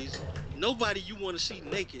always nobody you want to see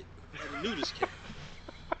naked at a nudist camp?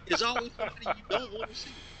 It's always somebody you don't want to see.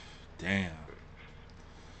 Damn.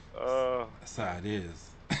 Uh, That's how it is.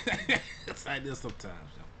 That's how it is sometimes.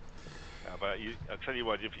 yeah, but I tell you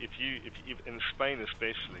what, if in Spain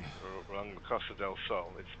especially, or along the Costa del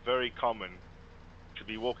Sol, it's very common to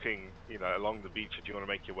be walking, along the beach if you want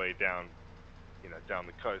to make your way down, down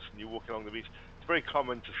the coast, and you're walking along the beach. It's very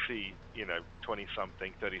common to see,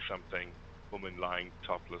 20-something, 30-something woman lying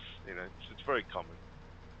topless. It's very common.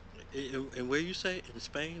 And where you say in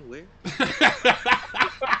Spain? Where?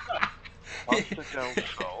 Costa del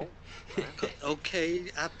Sol. Right? Okay,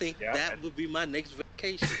 I think Yeah, that would be my next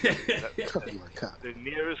vacation. Oh my God. The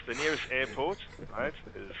nearest airport, right,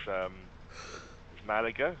 is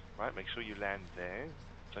Malaga, right? Make sure you land there.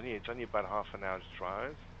 It's only about half an hour's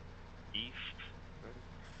drive east.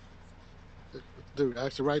 Dude,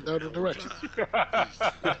 actually right down the direction.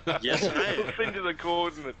 Yes, I am. We'll send you the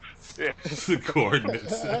coordinates. Yeah. The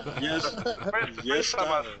coordinates. Yes, The yes, first time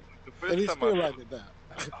I I, am. the And first he's time still I, writing it down.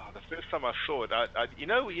 the first time I saw it, you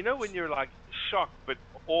know when you're like shocked but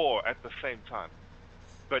awe at the same time,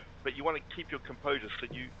 but you want to keep your composure, so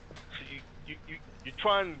you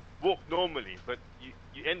try and walk normally, but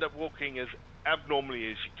you end up walking as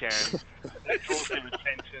abnormally as you can. That draws their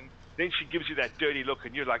attention. Then she gives you that dirty look,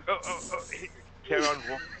 and you're like, oh, carry on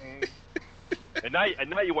walking. And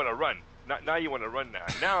now you want to run. Now you want to run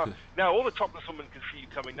Now all the topless women can see you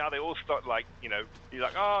coming. Now they all start like, you're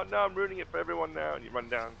like, oh no, I'm ruining it for everyone now, and you run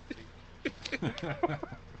down.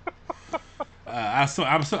 I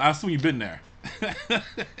assume you've been there.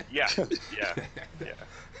 Yeah.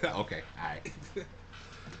 Okay, all right.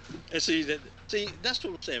 And see, that's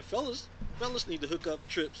what I'm saying. Fellas need to hook up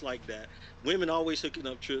trips like that. Women always hooking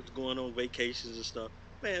up trips, going on vacations and stuff.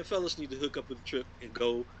 Man, fellas need to hook up a trip and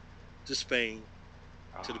go to Spain,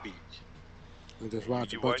 to the beach. And just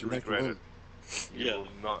watch a You bunch won't of naked regret women. it. You will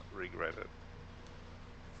not regret it.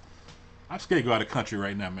 I'm scared to go out of the country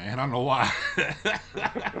right now, man. I don't know why.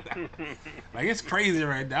 Like, it's crazy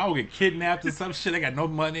right now. I'll get kidnapped or some shit. I got no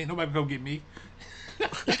money. Nobody can come get me.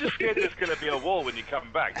 You're just scared there's going to be a war when you come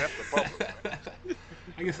back. That's the problem.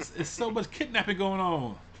 I guess it's so much kidnapping going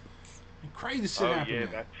on. And crazy shit happening. Yeah,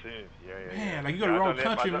 that too. Yeah. Man, like, you go to the wrong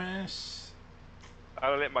country, man. I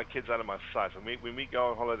don't let my kids out of my sight. When we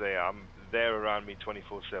go on holiday, they're around me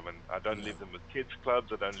 24/7. I don't leave them with kids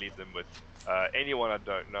clubs. I don't leave them with anyone I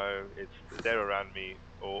don't know. They're around me,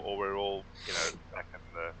 or we're all back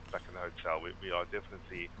in the hotel. We are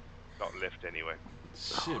definitely not left anywhere.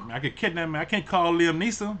 Shit, man, I get kidnapped, man. I can't call Liam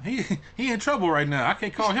Neeson. He in trouble right now. I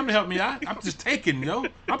can't call him to help me out. I'm just taking, yo.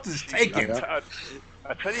 I'm just taking.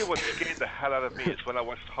 I tell you what scared the hell out of me is when I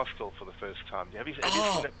watched Hostel for the first time. Have you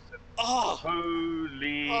seen it?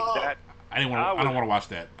 Holy that! I don't want to watch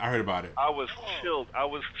that. I heard about it. I was chilled. I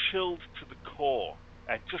was chilled to the core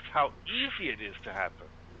at just how easy it is to happen.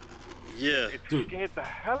 Yeah, it scared the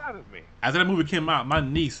hell out of me. After that movie came out, my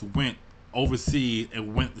niece went overseas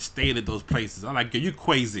and stayed at those places. I'm like, you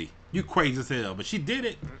crazy. You crazy as hell. But she did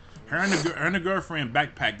it. Her and the girlfriend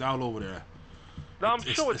backpacked all over there. No, I'm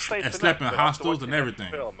sure it's safe enough. And slept in hostels and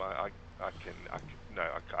everything. Film, I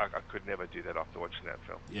could never do that after watching that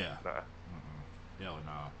film. Yeah. No. Hell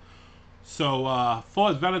no. So,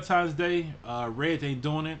 for Valentine's Day, Red ain't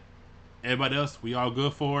doing it. Everybody else, we all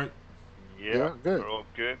good for it? Yeah, good. We're all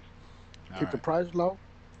good. Keep the price low.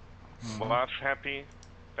 Wife's happy.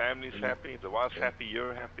 Family's happy. The wife's happy.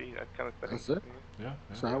 You're happy. That kind of thing. That's it. Yeah.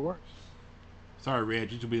 That's how it works. Sorry,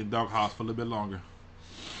 Red. You should be in the doghouse for a little bit longer.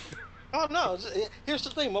 Oh no! Here's the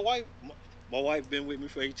thing. My wife been with me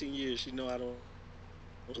for 18 years. She know I don't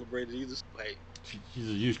celebrate it either. Hey, She's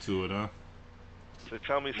used to it, huh? So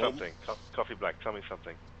tell me something, Coffee Black. Tell me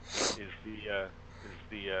something. Is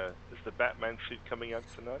the Batman suit coming out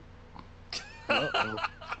tonight? Uh-oh.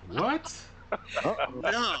 What?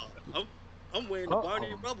 no, I'm wearing the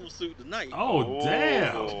Barney Rubble suit tonight. Oh,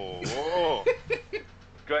 damn! Oh.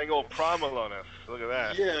 Going all primal on us. Look at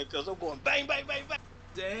that. Yeah, because I'm going bang, bang, bang, bang.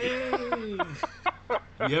 Dang!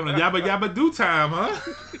 You having a yabba yabba do time, huh?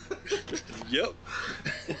 Yep.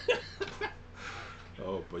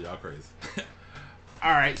 Oh, but y'all crazy.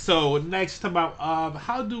 All right, so next, talk about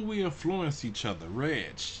how do we influence each other?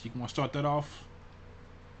 Reg, you want to start that off?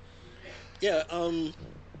 Yeah,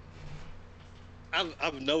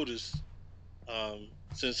 I've noticed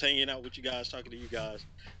since hanging out with you guys, talking to you guys,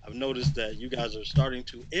 I've noticed that you guys are starting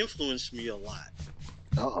to influence me a lot.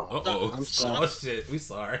 Uh-oh. I'm Stop. sorry. Oh shit, we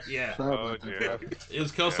sorry. Yeah. Sorry Oh about that, dear. brother. It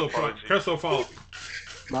was Kelso fault. apologies. Kelso fault.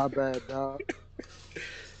 My bad, dog.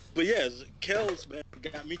 But yeah, Kels man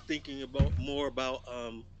got me thinking about more about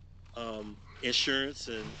insurance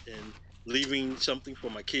and leaving something for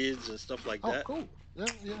my kids and stuff like Oh, that. cool. Yeah,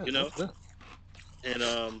 You know, that's good.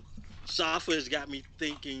 and Safa has got me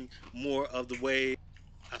thinking more of the way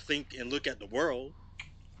I think and look at the world.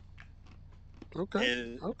 Okay.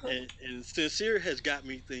 And Sincere has got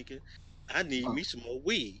me thinking I need me some more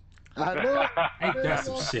weed. I know. Ain't that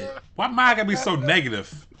some Yeah, shit? man. Why mine gotta be so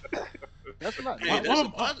negative? That's not Hey, nice. that's a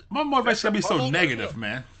Why positive. my motivation gotta be so Hold on, negative,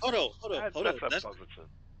 man? Hold on. That's a positive.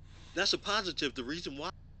 That's a positive. The reason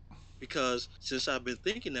why, because since I've been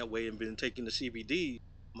thinking that way and been taking the CBD,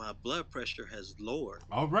 my blood pressure has lowered.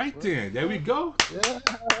 All right then, there we go. Yeah. There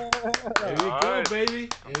we go, Alright. baby.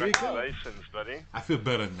 There we go. Congratulations, buddy. I feel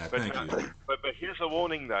better than that. But, Thank you. but here's a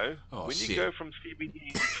warning though. Oh, when shit. you go from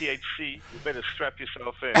CBD to THC, you better strap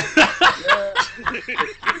yourself in.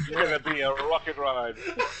 It's gonna be a rocket ride.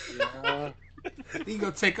 Yeah. You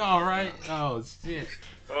gonna take all right? Oh shit.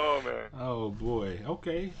 Oh man. Oh boy.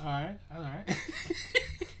 Okay. All right. All right.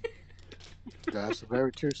 That's a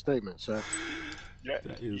very true statement, sir. Yeah,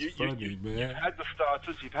 That is funny, man. You've had the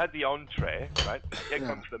starters, you've had the entree, right? Here Yeah.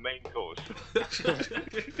 comes the main course.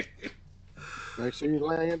 Make sure you're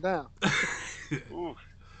laying down Ooh,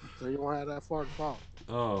 so you won't have that far to fall.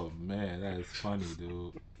 Oh man, that is funny,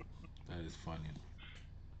 dude. That is funny.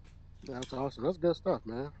 That's awesome. That's good stuff,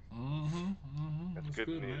 man. that's That's good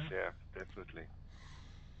news. man. Yeah, definitely.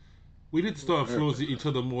 We need to start Very influencing each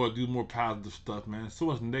other more, do more positive stuff, man. So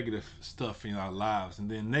much negative stuff in our lives, and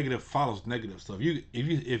then negative follows negative stuff.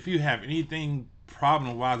 If you have anything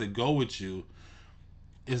problem wise that go with you,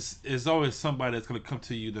 it's always somebody that's gonna come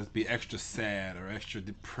to you that's be extra sad or extra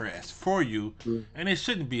depressed for you, and it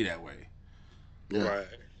shouldn't be that way. Yeah. Right.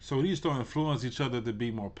 So we need to start influence each other to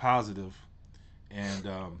be more positive, and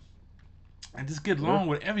just get along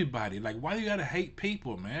with everybody. Like, why do you gotta hate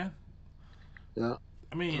people, man? Yeah.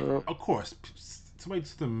 I mean, of course, somebody do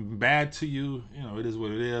something bad to you, you know, it is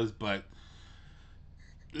what it is, but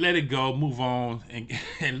let it go, move on, and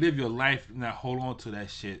and live your life, and not hold on to that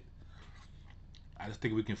shit. I just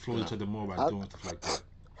think we can influence each other more by doing stuff like that.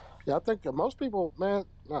 Yeah, I think that most people, man,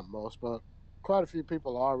 not most, but quite a few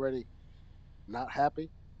people are already not happy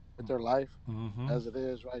with their life as it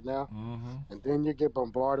is right now. And then you get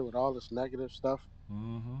bombarded with all this negative stuff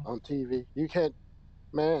on TV. You can't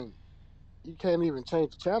even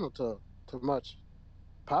change the channel to much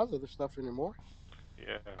positive stuff anymore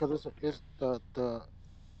Yeah. because it's the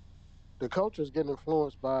culture is getting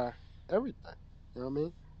influenced by everything. You know what I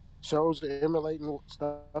mean? Shows are emulating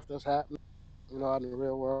stuff that's happening, out in the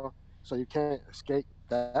real world. So you can't escape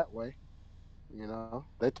that way.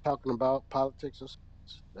 They talking about politics and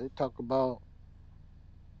they talk about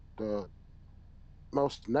the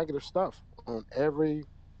most negative stuff on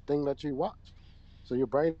everything that you watch. So your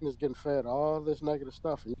brain is getting fed all this negative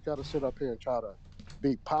stuff, and you got to sit up here and try to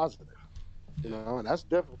be positive. And that's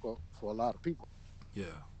difficult for a lot of people. Yeah.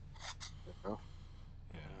 You know?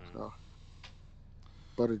 Yeah. So,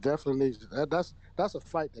 but it definitely needs that's a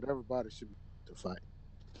fight that everybody should be to fight.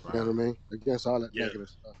 Right. You know what I mean? Against all that negative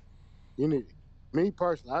stuff. You need me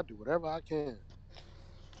personally. I do whatever I can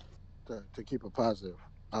to keep a positive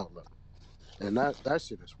outlook, and that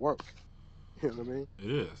shit is work. You know what I mean?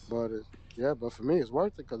 It is. But for me, it's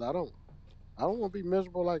worth it because I don't want to be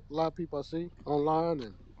miserable like a lot of people I see online,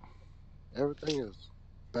 and everything is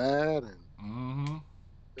bad, and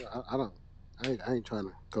I ain't trying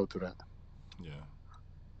to go through that.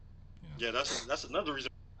 Yeah, that's another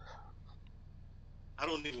reason I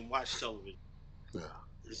don't even watch television. Yeah.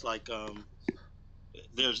 It's like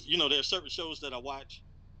there's certain shows that I watch,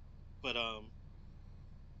 but I'll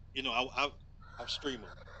stream them.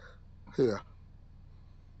 Yeah.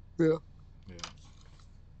 Yeah.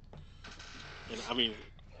 And I mean,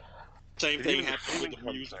 same thing happens with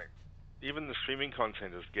the music. Even the streaming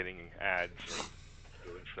content is getting ads and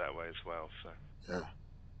influenced that way as well. So yeah.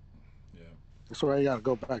 That's why you got to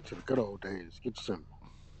go back to the good old days. Get some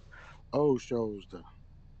old shows to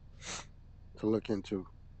look into.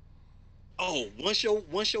 Oh, one show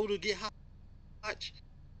to get watch.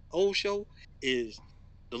 Old show is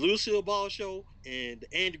the Lucille Ball show and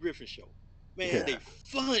the Andy Griffin show. Man, they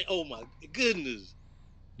fun. Oh my goodness.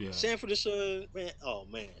 Yeah. Sanford and Son, man. Oh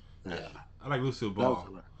man. Yeah. I like Lucille Ball.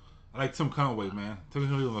 I like Tim Conway, man. Tim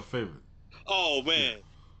Conway was my favorite. Oh man.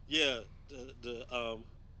 Yeah.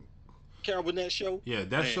 Carol Burnett show. Yeah,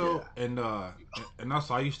 that Man. show, and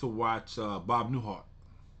also I used to watch Bob Newhart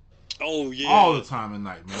Oh yeah. all the time at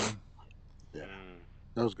night, man. Yeah, Mm.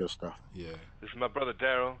 that was good stuff. Yeah. This is my brother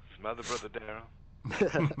Daryl. This is my other brother Daryl.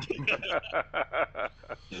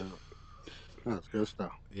 Yeah, that's good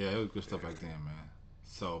stuff. Yeah, it was good stuff back then, man.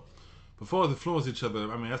 So, before us influence each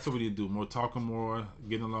other, I mean, that's what we need to do. More talking more,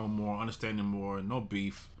 getting along more, understanding more, no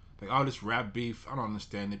beef. Like, all this rap beef, I don't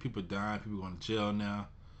understand it. People dying, people going to jail now.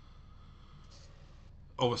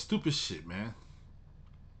 Over stupid shit, man.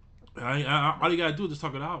 All you gotta do is just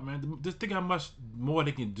talk it out, man. Just think how much more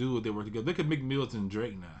they can do if they work together. Look at Meek Mills and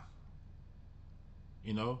Drake now.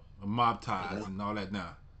 You know, mob ties and all that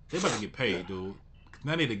now. They about to get paid, dude.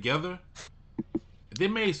 Now they together. They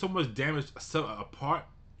made so much damage apart.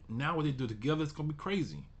 Now what they do together, it's gonna be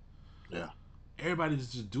crazy. Yeah. Everybody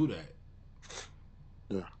just do that.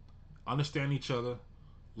 Yeah. Understand each other,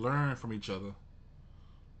 learn from each other.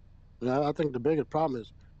 Yeah, I think the biggest problem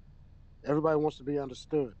is everybody wants to be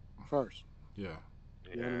understood first. Yeah.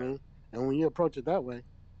 You know what I mean? And when you approach it that way,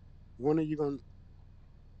 when are you going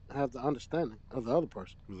to have the understanding of the other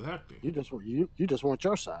person? Exactly. You just want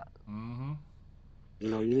your side. Mm-hmm. You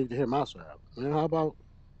know, you need to hear my side. Man, how about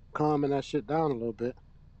calming that shit down a little bit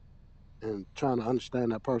and trying to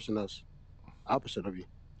understand that person that's opposite of you?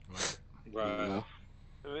 Right. You know?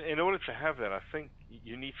 In order to have that, I think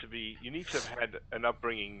you need to have had an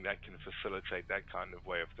upbringing that can facilitate that kind of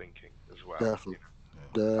way of thinking as well. Definitely. You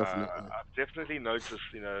know? Definitely. I've definitely noticed,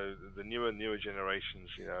 the newer generations,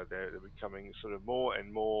 they're becoming sort of more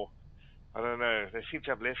and more. I don't know. They seem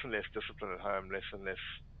to have less and less discipline at home, less and less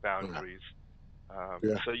boundaries.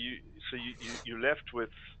 Yeah. So you're left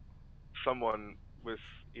with someone with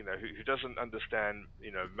who doesn't understand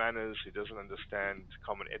manners, who doesn't understand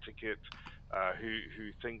common etiquette,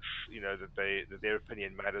 who thinks that their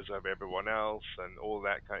opinion matters over everyone else and all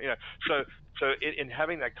that kind of. So in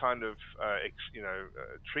having that kind of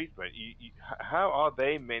treatment, how are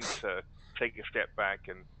they meant to take a step back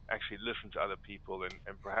and actually listen to other people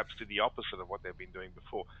and perhaps do the opposite of what they've been doing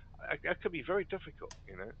before? That could be very difficult.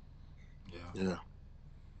 Yeah.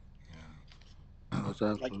 That's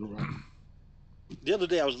absolutely right. The other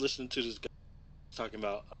day I was listening to this guy talking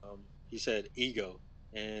about. He said ego,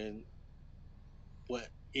 and what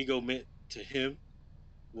ego meant to him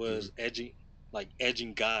was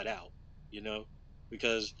edging God out.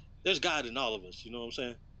 Because there's God in all of us. You know what I'm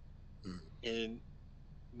saying? And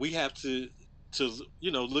we have to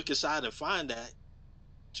look inside and find that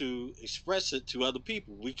to express it to other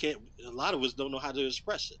people. We can't. A lot of us don't know how to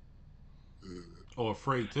express it. Or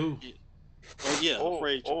afraid too. Oh yeah,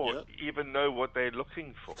 afraid to. Or even know what they're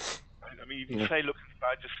looking for. I mean, if you say look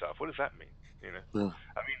inside yourself, what does that mean?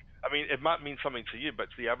 I mean, it might mean something to you, but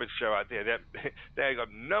to the average Joe out there, they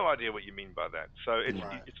got no idea what you mean by that. So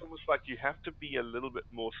it's almost like you have to be a little bit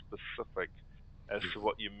more specific as to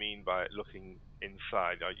what you mean by looking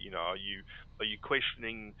inside. Are you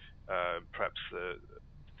questioning perhaps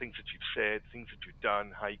things that you've said, things that you've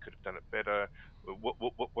done, how you could have done it better?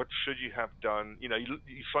 What should you have done? You're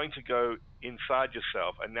trying to go inside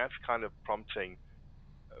yourself, and that's kind of prompting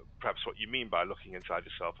perhaps what you mean by looking inside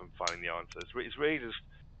yourself and finding the answers. It's really just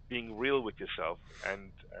being real with yourself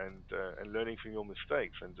and learning from your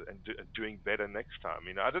mistakes and doing better next time.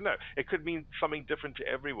 I don't know. It could mean something different to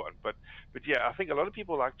everyone, but yeah, I think a lot of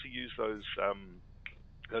people like to use those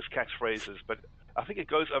catchphrases, but I think it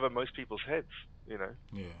goes over most people's heads. Yeah.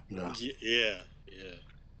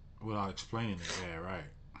 Without explaining it, yeah, right.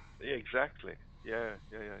 Yeah, exactly. Yeah.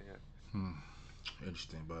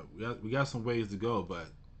 Interesting, but we got some ways to go, but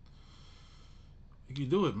you can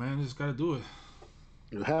do it, man. You just gotta do it.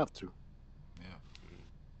 You have to. Yeah.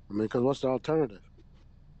 I mean, because what's the alternative?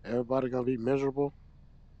 Everybody gonna be miserable.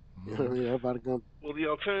 You know what I mean? Everybody gonna. Well, the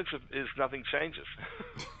alternative is nothing changes.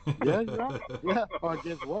 Yeah, you're right. Yeah, or it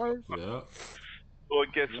gets worse. Yeah. Or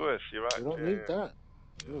it gets worse. You're right. You don't need that.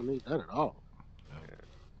 You don't need that at all.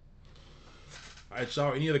 All right,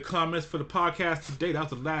 y'all. Any other comments for the podcast today? That was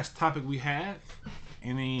the last topic we had.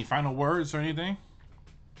 Any final words or anything?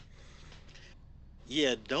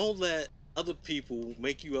 Yeah, don't let other people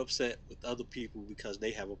make you upset with other people because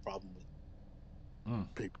they have a problem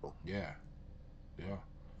with people. Yeah.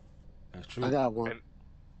 That's true. I got one.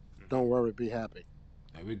 Don't worry, be happy.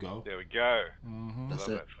 There we go. Mm-hmm. That's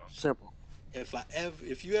it. Simple.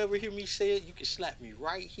 If you ever hear me say it, you can slap me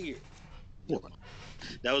right here. Yeah.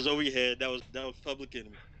 That was over your head. That was Public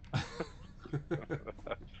Enemy.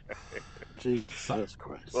 Jesus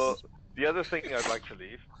Christ. Well, the other thing I'd like to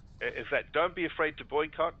leave is that don't be afraid to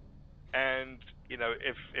boycott. And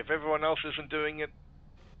if everyone else isn't doing it,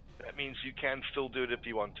 that means you can still do it if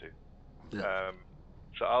you want to. Yeah.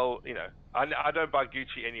 So I don't buy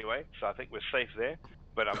Gucci anyway, so I think we're safe there.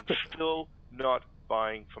 But I'm still not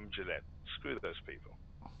buying from Gillette. Screw those people.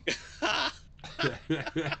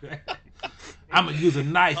 I'm gonna use a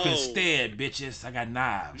knife instead, bitches. I got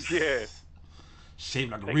knives. Yeah.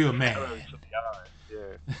 Shaped like a Take real the man. arrows to the eye.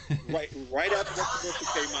 Yeah. Right after that commercial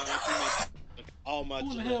came out, all my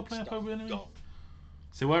Who the hell Gillette playing stuff Public Enemy? gone.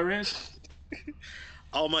 Say what, Reg?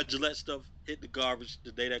 All my Gillette stuff hit the garbage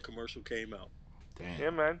the day that commercial came out. Damn. Yeah,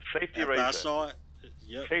 man. Safety After razor. I saw it,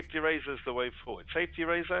 yep. Safety razor is the way forward. Safety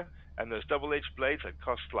razor and those double-edged blades that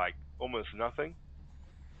cost like almost nothing.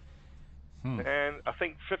 And I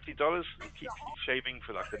think $50 you keep shaving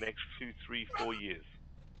for like the next 2, 3, 4 years.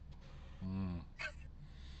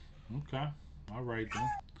 Okay. All right then.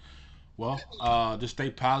 Well, just stay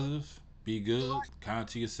positive, be good, kind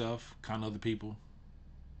to yourself, kind to other people.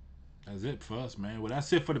 That's it for us, man. Well,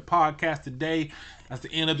 that's it for the podcast today. That's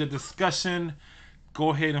the end of the discussion. Go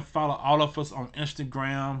ahead and follow all of us on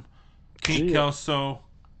Instagram. King Kelso,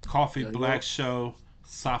 Coffee Black Show,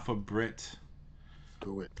 Safa Brit.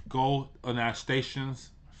 Do it. Go on our stations.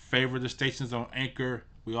 Favorite the stations on Anchor.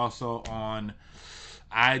 We also on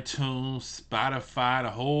iTunes, Spotify, a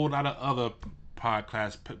whole lot of other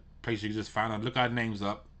podcast places you can just find out. Look our names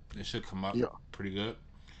up. It should come up pretty good.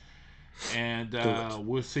 And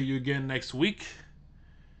we'll see you again next week.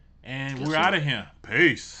 And we're out of here.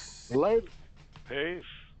 Peace. Later. Peace.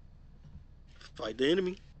 Fight the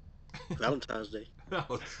enemy. Valentine's Day.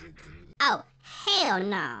 Oh, hell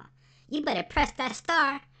no. You better press that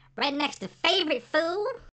star right next to favorite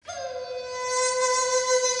food.